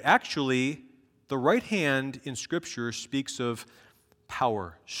 But actually, the right hand in Scripture speaks of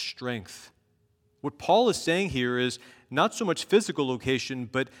power, strength. What Paul is saying here is not so much physical location,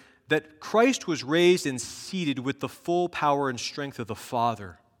 but that Christ was raised and seated with the full power and strength of the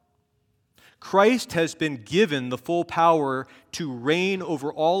Father. Christ has been given the full power to reign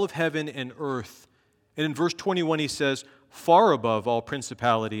over all of heaven and earth. And in verse 21 he says, far above all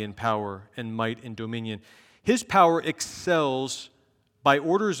principality and power and might and dominion. His power excels by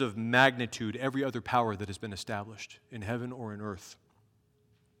orders of magnitude every other power that has been established in heaven or in earth.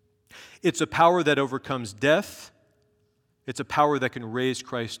 It's a power that overcomes death. It's a power that can raise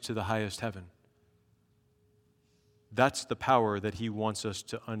Christ to the highest heaven. That's the power that he wants us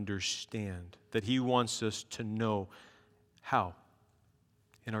to understand, that he wants us to know. How?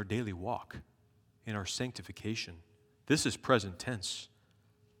 In our daily walk, in our sanctification. This is present tense.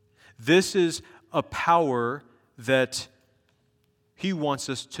 This is a power that he wants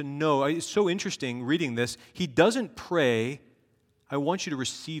us to know. It's so interesting reading this. He doesn't pray, I want you to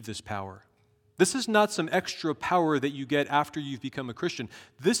receive this power. This is not some extra power that you get after you've become a Christian.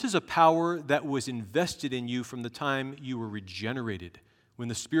 This is a power that was invested in you from the time you were regenerated, when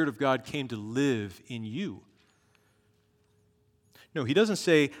the Spirit of God came to live in you. No, he doesn't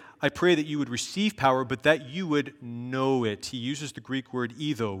say, I pray that you would receive power, but that you would know it. He uses the Greek word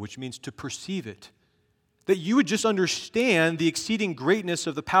eidho, which means to perceive it. That you would just understand the exceeding greatness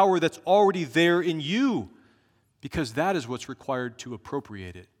of the power that's already there in you, because that is what's required to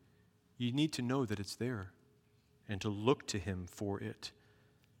appropriate it. You need to know that it's there and to look to him for it.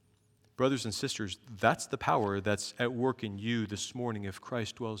 Brothers and sisters, that's the power that's at work in you this morning if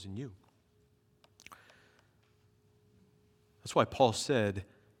Christ dwells in you. That's why Paul said,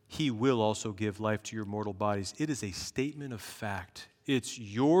 he will also give life to your mortal bodies. It is a statement of fact. It's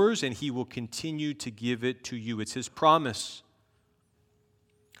yours, and he will continue to give it to you. It's his promise.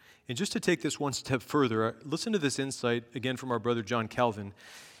 And just to take this one step further, listen to this insight again from our brother John Calvin.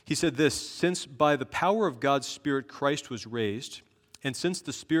 He said this, since by the power of God's Spirit Christ was raised, and since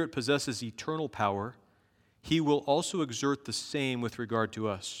the Spirit possesses eternal power, he will also exert the same with regard to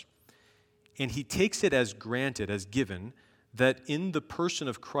us. And he takes it as granted, as given, that in the person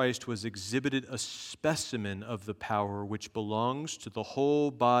of Christ was exhibited a specimen of the power which belongs to the whole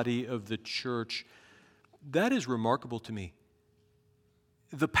body of the church. That is remarkable to me.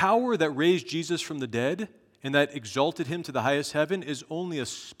 The power that raised Jesus from the dead and that exalted him to the highest heaven is only a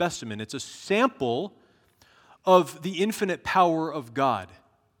specimen. It's a sample of the infinite power of God.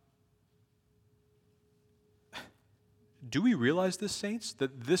 Do we realize this, saints,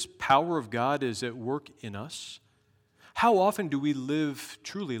 that this power of God is at work in us? How often do we live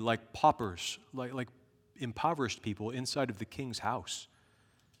truly like paupers, like impoverished people inside of the king's house?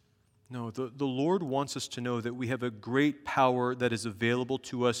 No, the Lord wants us to know that we have a great power that is available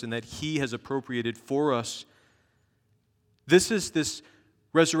to us and that he has appropriated for us. This is this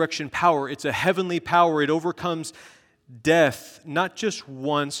resurrection power. It's a heavenly power. It overcomes death, not just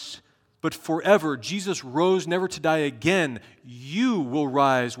once, but forever. Jesus rose never to die again. You will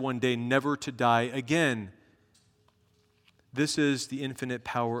rise one day never to die again. This is the infinite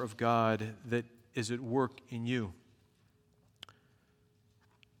power of God that is at work in you.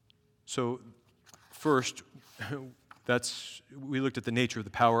 So, first, we looked at the nature of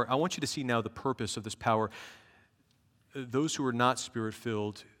the power. I want you to see now the purpose of this power. Those who are not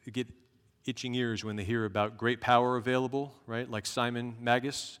Spirit-filled get itching ears when they hear about great power available, right? Like Simon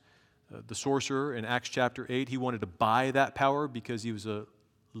Magus, the sorcerer in Acts chapter 8. He wanted to buy that power because he was a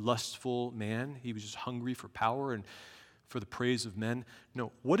lustful man. He was just hungry for power and for the praise of men.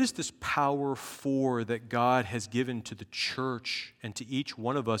 No, what is this power for that God has given to the church and to each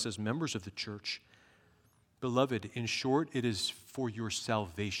one of us as members of the church? Beloved, in short, it is for your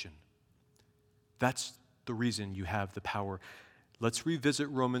salvation. That's the reason you have the power. Let's revisit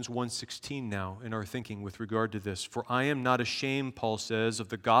Romans 1:16 now in our thinking with regard to this. For I am not ashamed, Paul says, of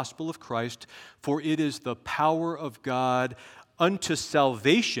the gospel of Christ, for it is the power of God unto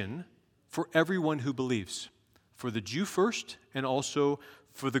salvation for everyone who believes, for the Jew first and also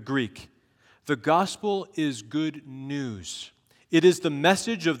for the Greek. The gospel is good news. It is the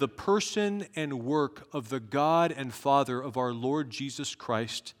message of the person and work of the God and Father of our Lord Jesus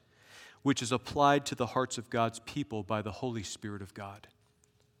Christ, which is applied to the hearts of God's people by the Holy Spirit of God.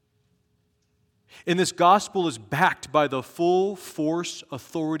 And this gospel is backed by the full force,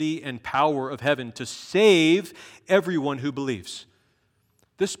 authority, and power of heaven to save everyone who believes.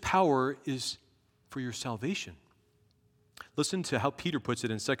 This power is for your salvation. Listen to how Peter puts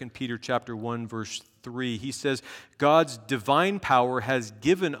it in 2 Peter chapter 1, verse 3. He says, God's divine power has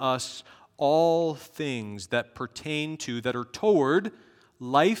given us all things that pertain to, that are toward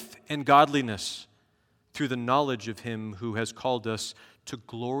life and godliness, through the knowledge of Him who has called us to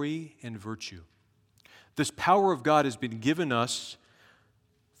glory and virtue. This power of God has been given us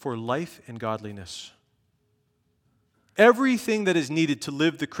for life and godliness. Everything that is needed to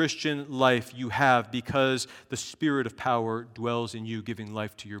live the Christian life you have, because the Spirit of power dwells in you, giving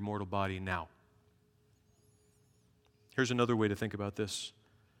life to your mortal body now. Here's another way to think about this.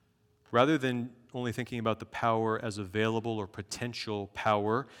 Rather than only thinking about the power as available or potential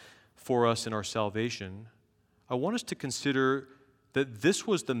power for us in our salvation, I want us to consider that this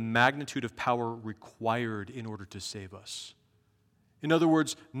was the magnitude of power required in order to save us. In other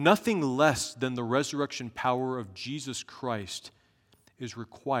words, nothing less than the resurrection power of Jesus Christ is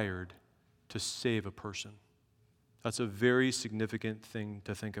required to save a person. That's a very significant thing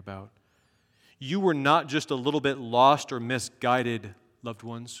to think about. You were not just a little bit lost or misguided, loved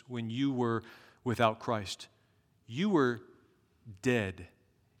ones, when you were without Christ. You were dead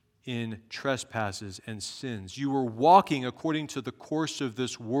in trespasses and sins. You were walking according to the course of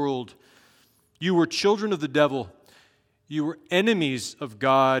this world. You were children of the devil. You were enemies of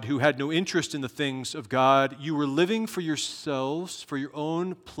God who had no interest in the things of God. You were living for yourselves, for your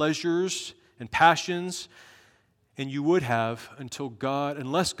own pleasures and passions, and you would have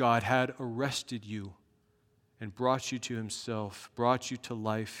unless God had arrested you and brought you to Himself, brought you to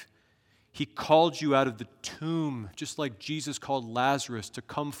life. He called you out of the tomb, just like Jesus called Lazarus to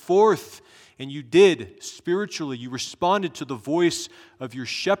come forth, and you did spiritually. You responded to the voice of your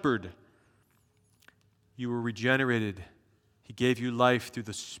shepherd. You were regenerated. He gave you life through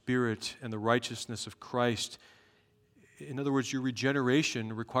the Spirit and the righteousness of Christ. In other words, your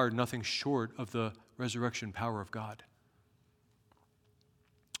regeneration required nothing short of the resurrection power of God.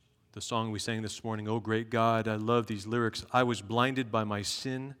 The song we sang this morning, "O Great God," I love these lyrics. I was blinded by my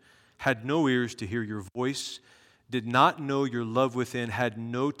sin, had no ears to hear your voice, did not know your love within, had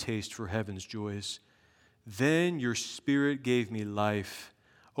no taste for heaven's joys. Then your Spirit gave me life,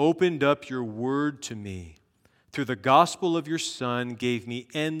 opened up your word to me. Through the gospel of your Son, gave me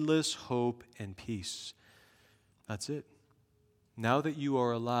endless hope and peace. That's it. Now that you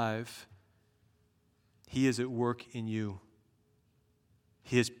are alive, He is at work in you.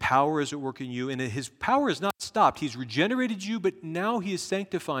 His power is at work in you, and His power is not stopped. He's regenerated you, but now He is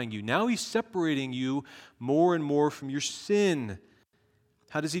sanctifying you. Now He's separating you more and more from your sin.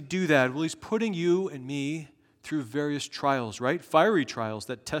 How does He do that? Well, He's putting you and me through various trials, right? Fiery trials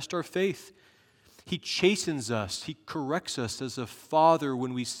that test our faith. He chastens us. He corrects us as a father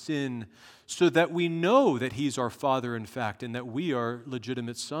when we sin, so that we know that He's our Father, in fact, and that we are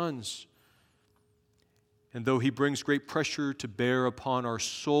legitimate sons. And though He brings great pressure to bear upon our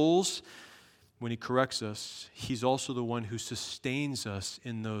souls when He corrects us, He's also the one who sustains us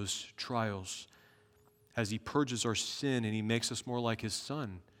in those trials. As He purges our sin and He makes us more like His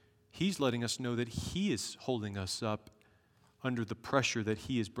Son, He's letting us know that He is holding us up under the pressure that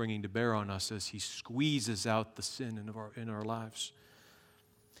He is bringing to bear on us as He squeezes out the sin in our lives.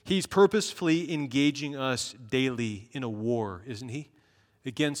 He's purposefully engaging us daily in a war, isn't he?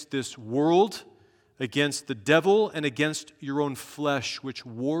 Against this world, against the devil, and against your own flesh, which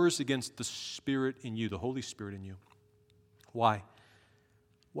wars against the Spirit in you, the Holy Spirit in you. Why?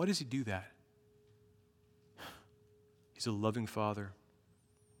 Why does he do that? He's a loving Father,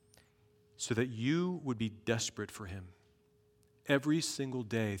 so that you would be desperate for him every single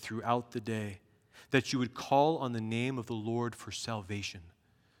day throughout the day, that you would call on the name of the Lord for salvation,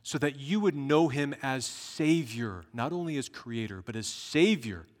 so that you would know him as Savior, not only as Creator, but as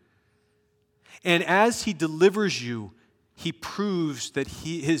Savior. And as he delivers you, he proves that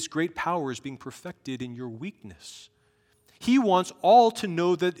his great power is being perfected in your weakness. He wants all to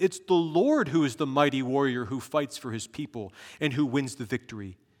know that it's the Lord who is the mighty warrior who fights for his people and who wins the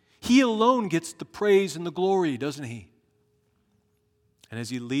victory. He alone gets the praise and the glory, doesn't he? And as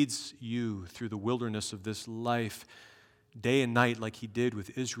he leads you through the wilderness of this life, day and night like he did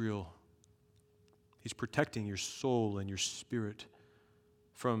with Israel, he's protecting your soul and your spirit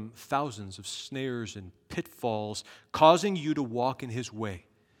from thousands of snares and pitfalls, causing you to walk in his way,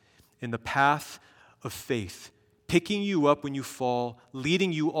 in the path of faith, picking you up when you fall,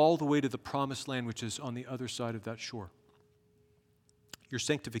 leading you all the way to the promised land, which is on the other side of that shore. Your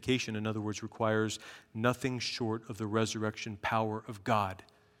sanctification, in other words, requires nothing short of the resurrection power of God.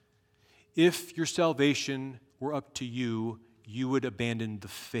 If your salvation were up to you, you would abandon the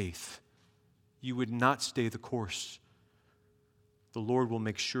faith. You would not stay the course. The Lord will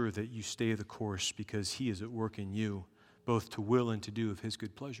make sure that you stay the course because he is at work in you, both to will and to do of his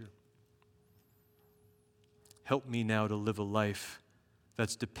good pleasure. Help me now to live a life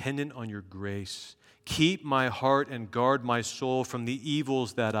that's dependent on your grace. Keep my heart and guard my soul from the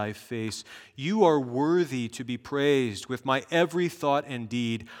evils that I face. You are worthy to be praised with my every thought and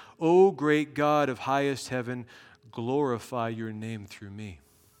deed. O great God of highest heaven, glorify your name through me.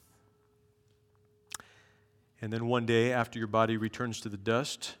 And then one day, after your body returns to the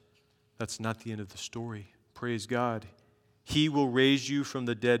dust, that's not the end of the story. Praise God. He will raise you from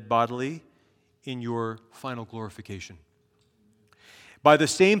the dead bodily in your final glorification. By the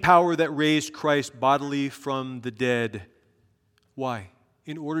same power that raised Christ bodily from the dead. Why?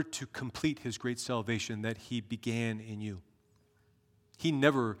 In order to complete his great salvation that he began in you. He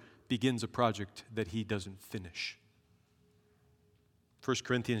never begins a project that he doesn't finish. 1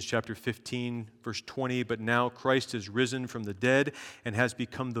 Corinthians chapter 15, verse 20, but now Christ is risen from the dead and has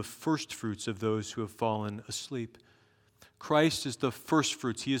become the firstfruits of those who have fallen asleep. Christ is the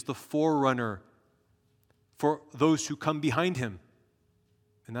firstfruits. He is the forerunner for those who come behind him.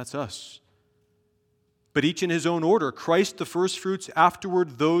 And that's us. But each in his own order. Christ the firstfruits,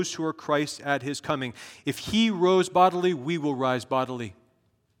 afterward those who are Christ at his coming. If he rose bodily, we will rise bodily.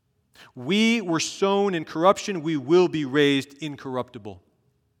 We were sown in corruption, we will be raised incorruptible.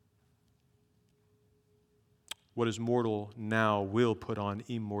 What is mortal now will put on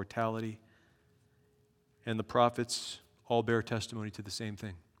immortality. And the prophets all bear testimony to the same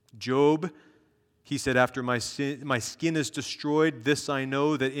thing. Job, he said, after my skin is destroyed, this I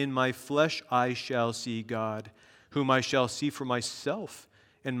know, that in my flesh I shall see God, whom I shall see for myself,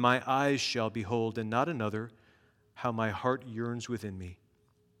 and my eyes shall behold, and not another, how my heart yearns within me.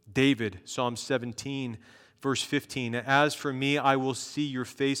 David, Psalm 17, verse 15, as for me, I will see your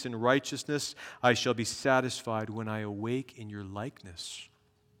face in righteousness. I shall be satisfied when I awake in your likeness.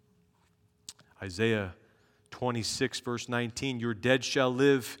 Isaiah 26, verse 19, your dead shall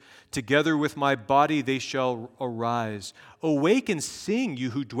live. Together with my body they shall arise. Awake and sing, you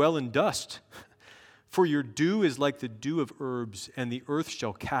who dwell in dust. For your dew is like the dew of herbs, and the earth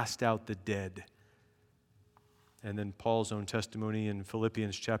shall cast out the dead. And then Paul's own testimony in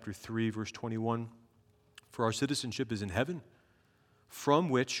Philippians chapter 3, verse 21. For our citizenship is in heaven, from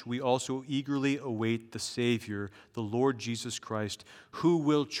which we also eagerly await the Savior, the Lord Jesus Christ, who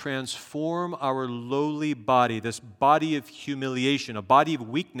will transform our lowly body, this body of humiliation, a body of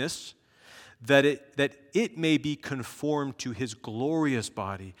weakness, that it may be conformed to his glorious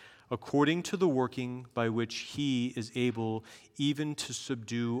body, according to the working by which he is able even to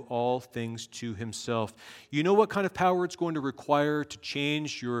subdue all things to himself. You know what kind of power it's going to require to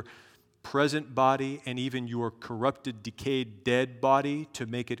change your present body and even your corrupted, decayed, dead body to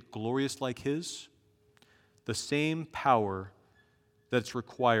make it glorious like his? The same power that's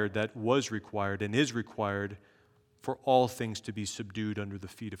required, that was required and is required for all things to be subdued under the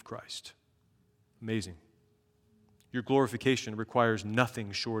feet of Christ. Amazing. Your glorification requires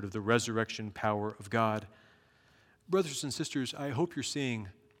nothing short of the resurrection power of God. Brothers and sisters, I hope you're seeing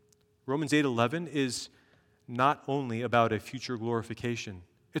Romans 8:11 is not only about a future glorification.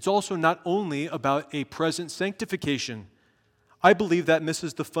 It's also not only about a present sanctification. I believe that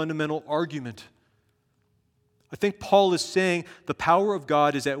misses the fundamental argument. I think Paul is saying the power of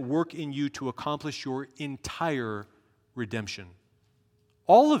God is at work in you to accomplish your entire redemption.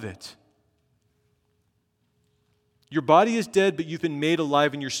 All of it. Your body is dead, but you've been made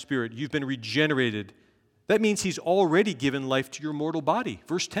alive in your spirit. You've been regenerated. That means he's already given life to your mortal body.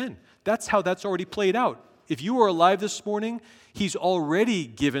 Verse 10. That's how that's already played out. If you are alive this morning, he's already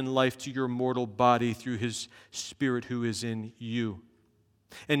given life to your mortal body through his Spirit who is in you.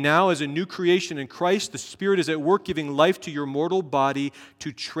 And now, as a new creation in Christ, the Spirit is at work giving life to your mortal body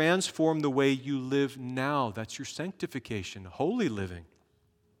to transform the way you live now. That's your sanctification, holy living.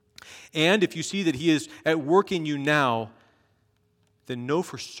 And if you see that he is at work in you now, then know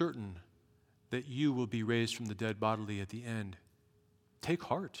for certain that you will be raised from the dead bodily at the end. Take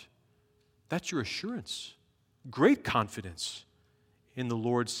heart. That's your assurance. Great confidence in the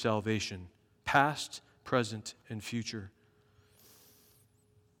Lord's salvation, past, present, and future.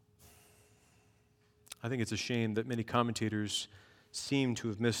 I think it's a shame that many commentators seem to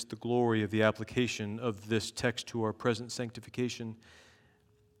have missed the glory of the application of this text to our present sanctification.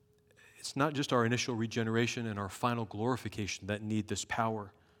 It's not just our initial regeneration and our final glorification that need this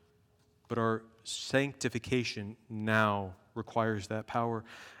power, but our sanctification now requires that power.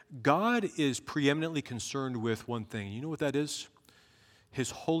 God is preeminently concerned with one thing. You know what that is? His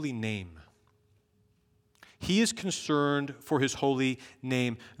holy name. He is concerned for his holy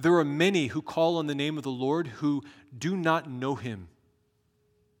name. There are many who call on the name of the Lord who do not know him,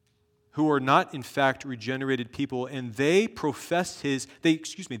 who are not in fact regenerated people, and they profane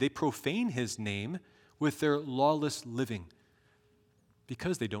his name with their lawless living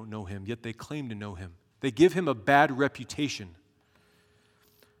because they don't know him, yet they claim to know him. They give him a bad reputation.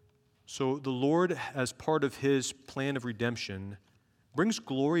 So the Lord, as part of his plan of redemption, brings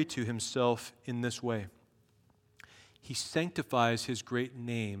glory to himself in this way. He sanctifies his great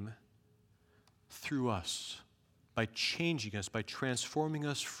name through us by changing us, by transforming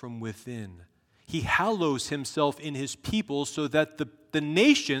us from within. He hallows himself in his people so that the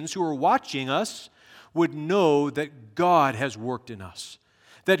nations who are watching us would know that God has worked in us,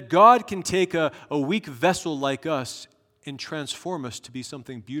 that God can take a weak vessel like us and transform us to be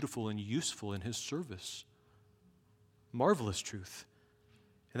something beautiful and useful in his service. Marvelous truth.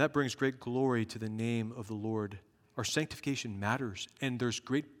 And that brings great glory to the name of the Lord. Our sanctification matters, and there's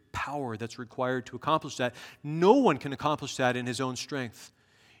great power that's required to accomplish that. No one can accomplish that in his own strength.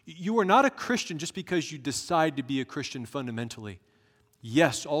 You are not a Christian just because you decide to be a Christian fundamentally.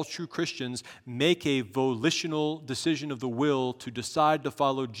 Yes, all true Christians make a volitional decision of the will to decide to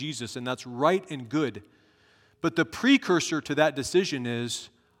follow Jesus, and that's right and good. But the precursor to that decision is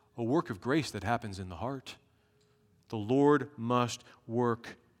a work of grace that happens in the heart. The Lord must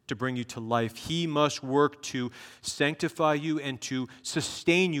work to bring you to life. He must work to sanctify you and to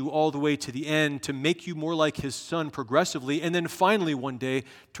sustain you all the way to the end, to make you more like his Son progressively, and then finally one day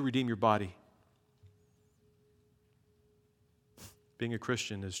to redeem your body. Being a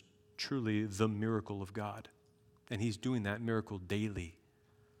Christian is truly the miracle of God, and he's doing that miracle daily.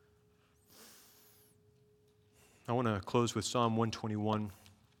 I want to close with Psalm 121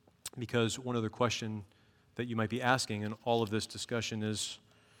 because one other question that you might be asking in all of this discussion is,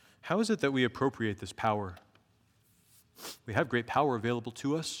 how is it that we appropriate this power? We have great power available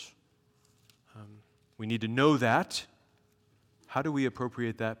to us. We need to know that. How do we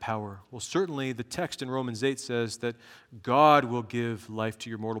appropriate that power? Well, certainly the text in Romans 8 says that God will give life to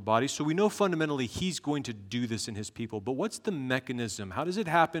your mortal body. So we know fundamentally he's going to do this in his people. But what's the mechanism? How does it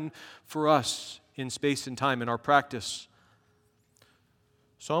happen for us in space and time in our practice?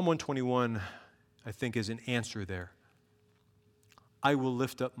 Psalm 121, I think, is an answer there. I will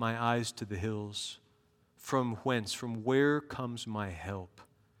lift up my eyes to the hills. From whence? From where comes my help?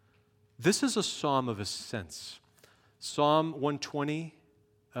 This is a psalm of ascents. Psalm 120,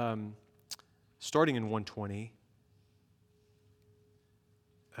 starting in 120,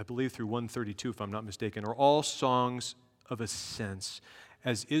 I believe through 132, if I'm not mistaken, are all songs of ascents.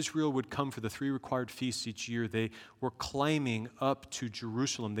 As Israel would come for the 3 required feasts each year, they were climbing up to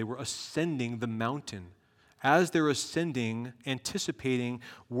Jerusalem. They were ascending the mountain. As they're ascending, anticipating,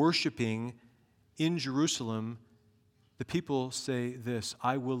 worshiping in Jerusalem, the people say this,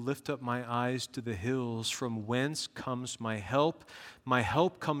 I will lift up my eyes to the hills, from whence comes my help. My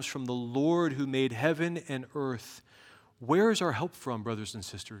help comes from the Lord who made heaven and earth. Where is our help from, brothers and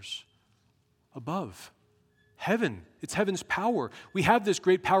sisters? Above. Heaven. It's heaven's power. We have this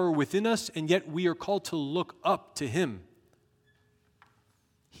great power within us, and yet we are called to look up to him.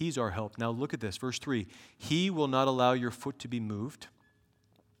 He's our help. Now look at this, verse 3. He will not allow your foot to be moved.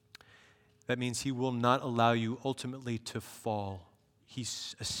 That means he will not allow you ultimately to fall.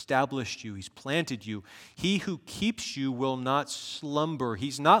 He's established you. He's planted you. He who keeps you will not slumber.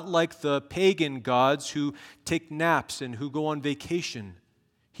 He's not like the pagan gods who take naps and who go on vacation.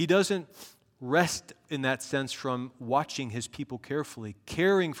 He doesn't rest in that sense from watching his people carefully,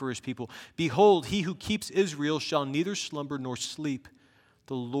 caring for his people. Behold, he who keeps Israel shall neither slumber nor sleep.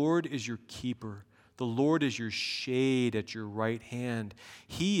 The Lord is your keeper. The Lord is your shade at your right hand.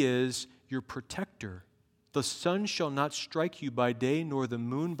 He is your protector. The sun shall not strike you by day, nor the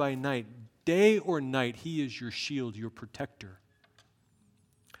moon by night. Day or night, he is your shield, your protector.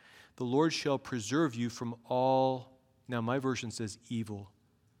 The Lord shall preserve you from all, now my version says evil.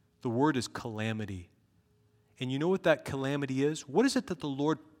 The word is calamity. And you know what that calamity is? What is it that the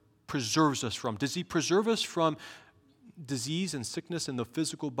Lord preserves us from? Does he preserve us from disease and sickness in the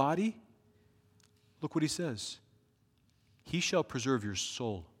physical body? Look what he says. He shall preserve your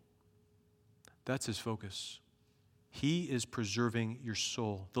soul. That's his focus. He is preserving your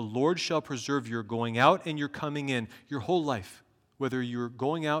soul. The Lord shall preserve your going out and your coming in, your whole life, whether you're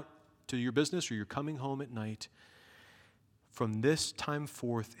going out to your business or you're coming home at night, from this time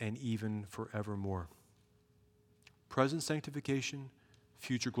forth and even forevermore. Present sanctification,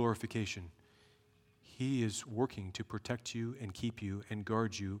 future glorification. He is working to protect you and keep you and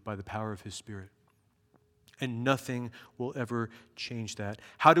guard you by the power of his Spirit. And nothing will ever change that.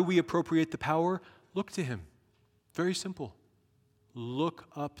 How do we appropriate the power? Look to him. Very simple. Look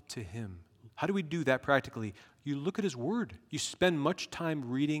up to him. How do we do that practically? You look at his word. You spend much time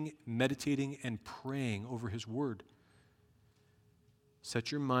reading, meditating, and praying over his word.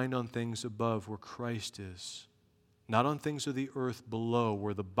 Set your mind on things above where Christ is, not on things of the earth below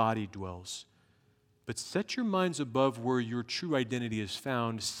where the body dwells. But set your minds above where your true identity is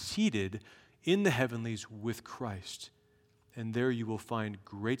found, seated in the heavenlies with Christ. And there you will find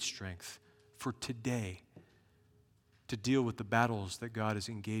great strength for today to deal with the battles that God has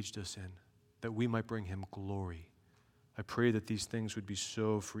engaged us in, that we might bring him glory. I pray that these things would be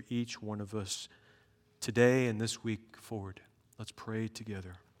so for each one of us today and this week forward. Let's pray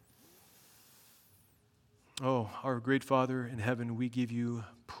together. Oh, our great Father in heaven, we give you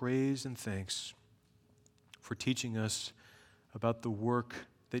praise and thanks for teaching us about the work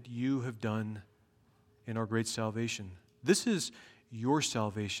that you have done in our great salvation. This is your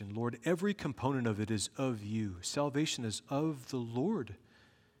salvation, Lord. Every component of it is of you. Salvation is of the Lord.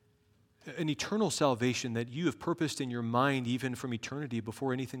 An eternal salvation that you have purposed in your mind even from eternity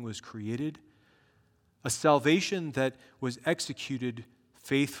before anything was created. A salvation that was executed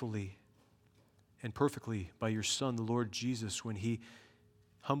faithfully and perfectly by your Son, the Lord Jesus, when he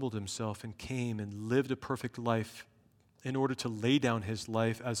humbled himself and came and lived a perfect life in order to lay down his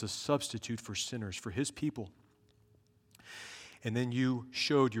life as a substitute for sinners, for his people. And then you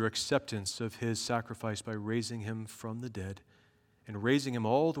showed your acceptance of his sacrifice by raising him from the dead and raising him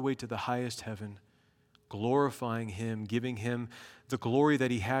all the way to the highest heaven, glorifying him, giving him the glory that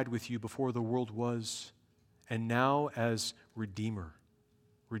he had with you before the world was, and now as Redeemer,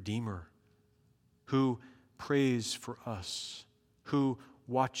 who prays for us, who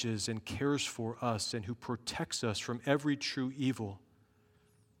watches and cares for us, and who protects us from every true evil.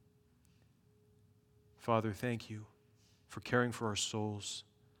 Father, thank you for caring for our souls.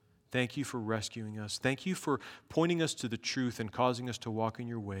 Thank you for rescuing us. Thank you for pointing us to the truth and causing us to walk in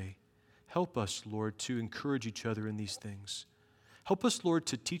your way. Help us, Lord, to encourage each other in these things. Help us, Lord,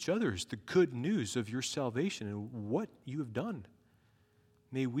 to teach others the good news of your salvation and what you have done.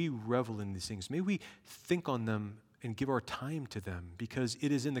 May we revel in these things. May we think on them and give our time to them, because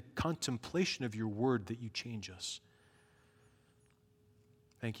it is in the contemplation of your word that you change us.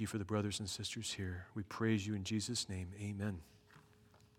 Thank you for the brothers and sisters here. We praise you in Jesus' name. Amen.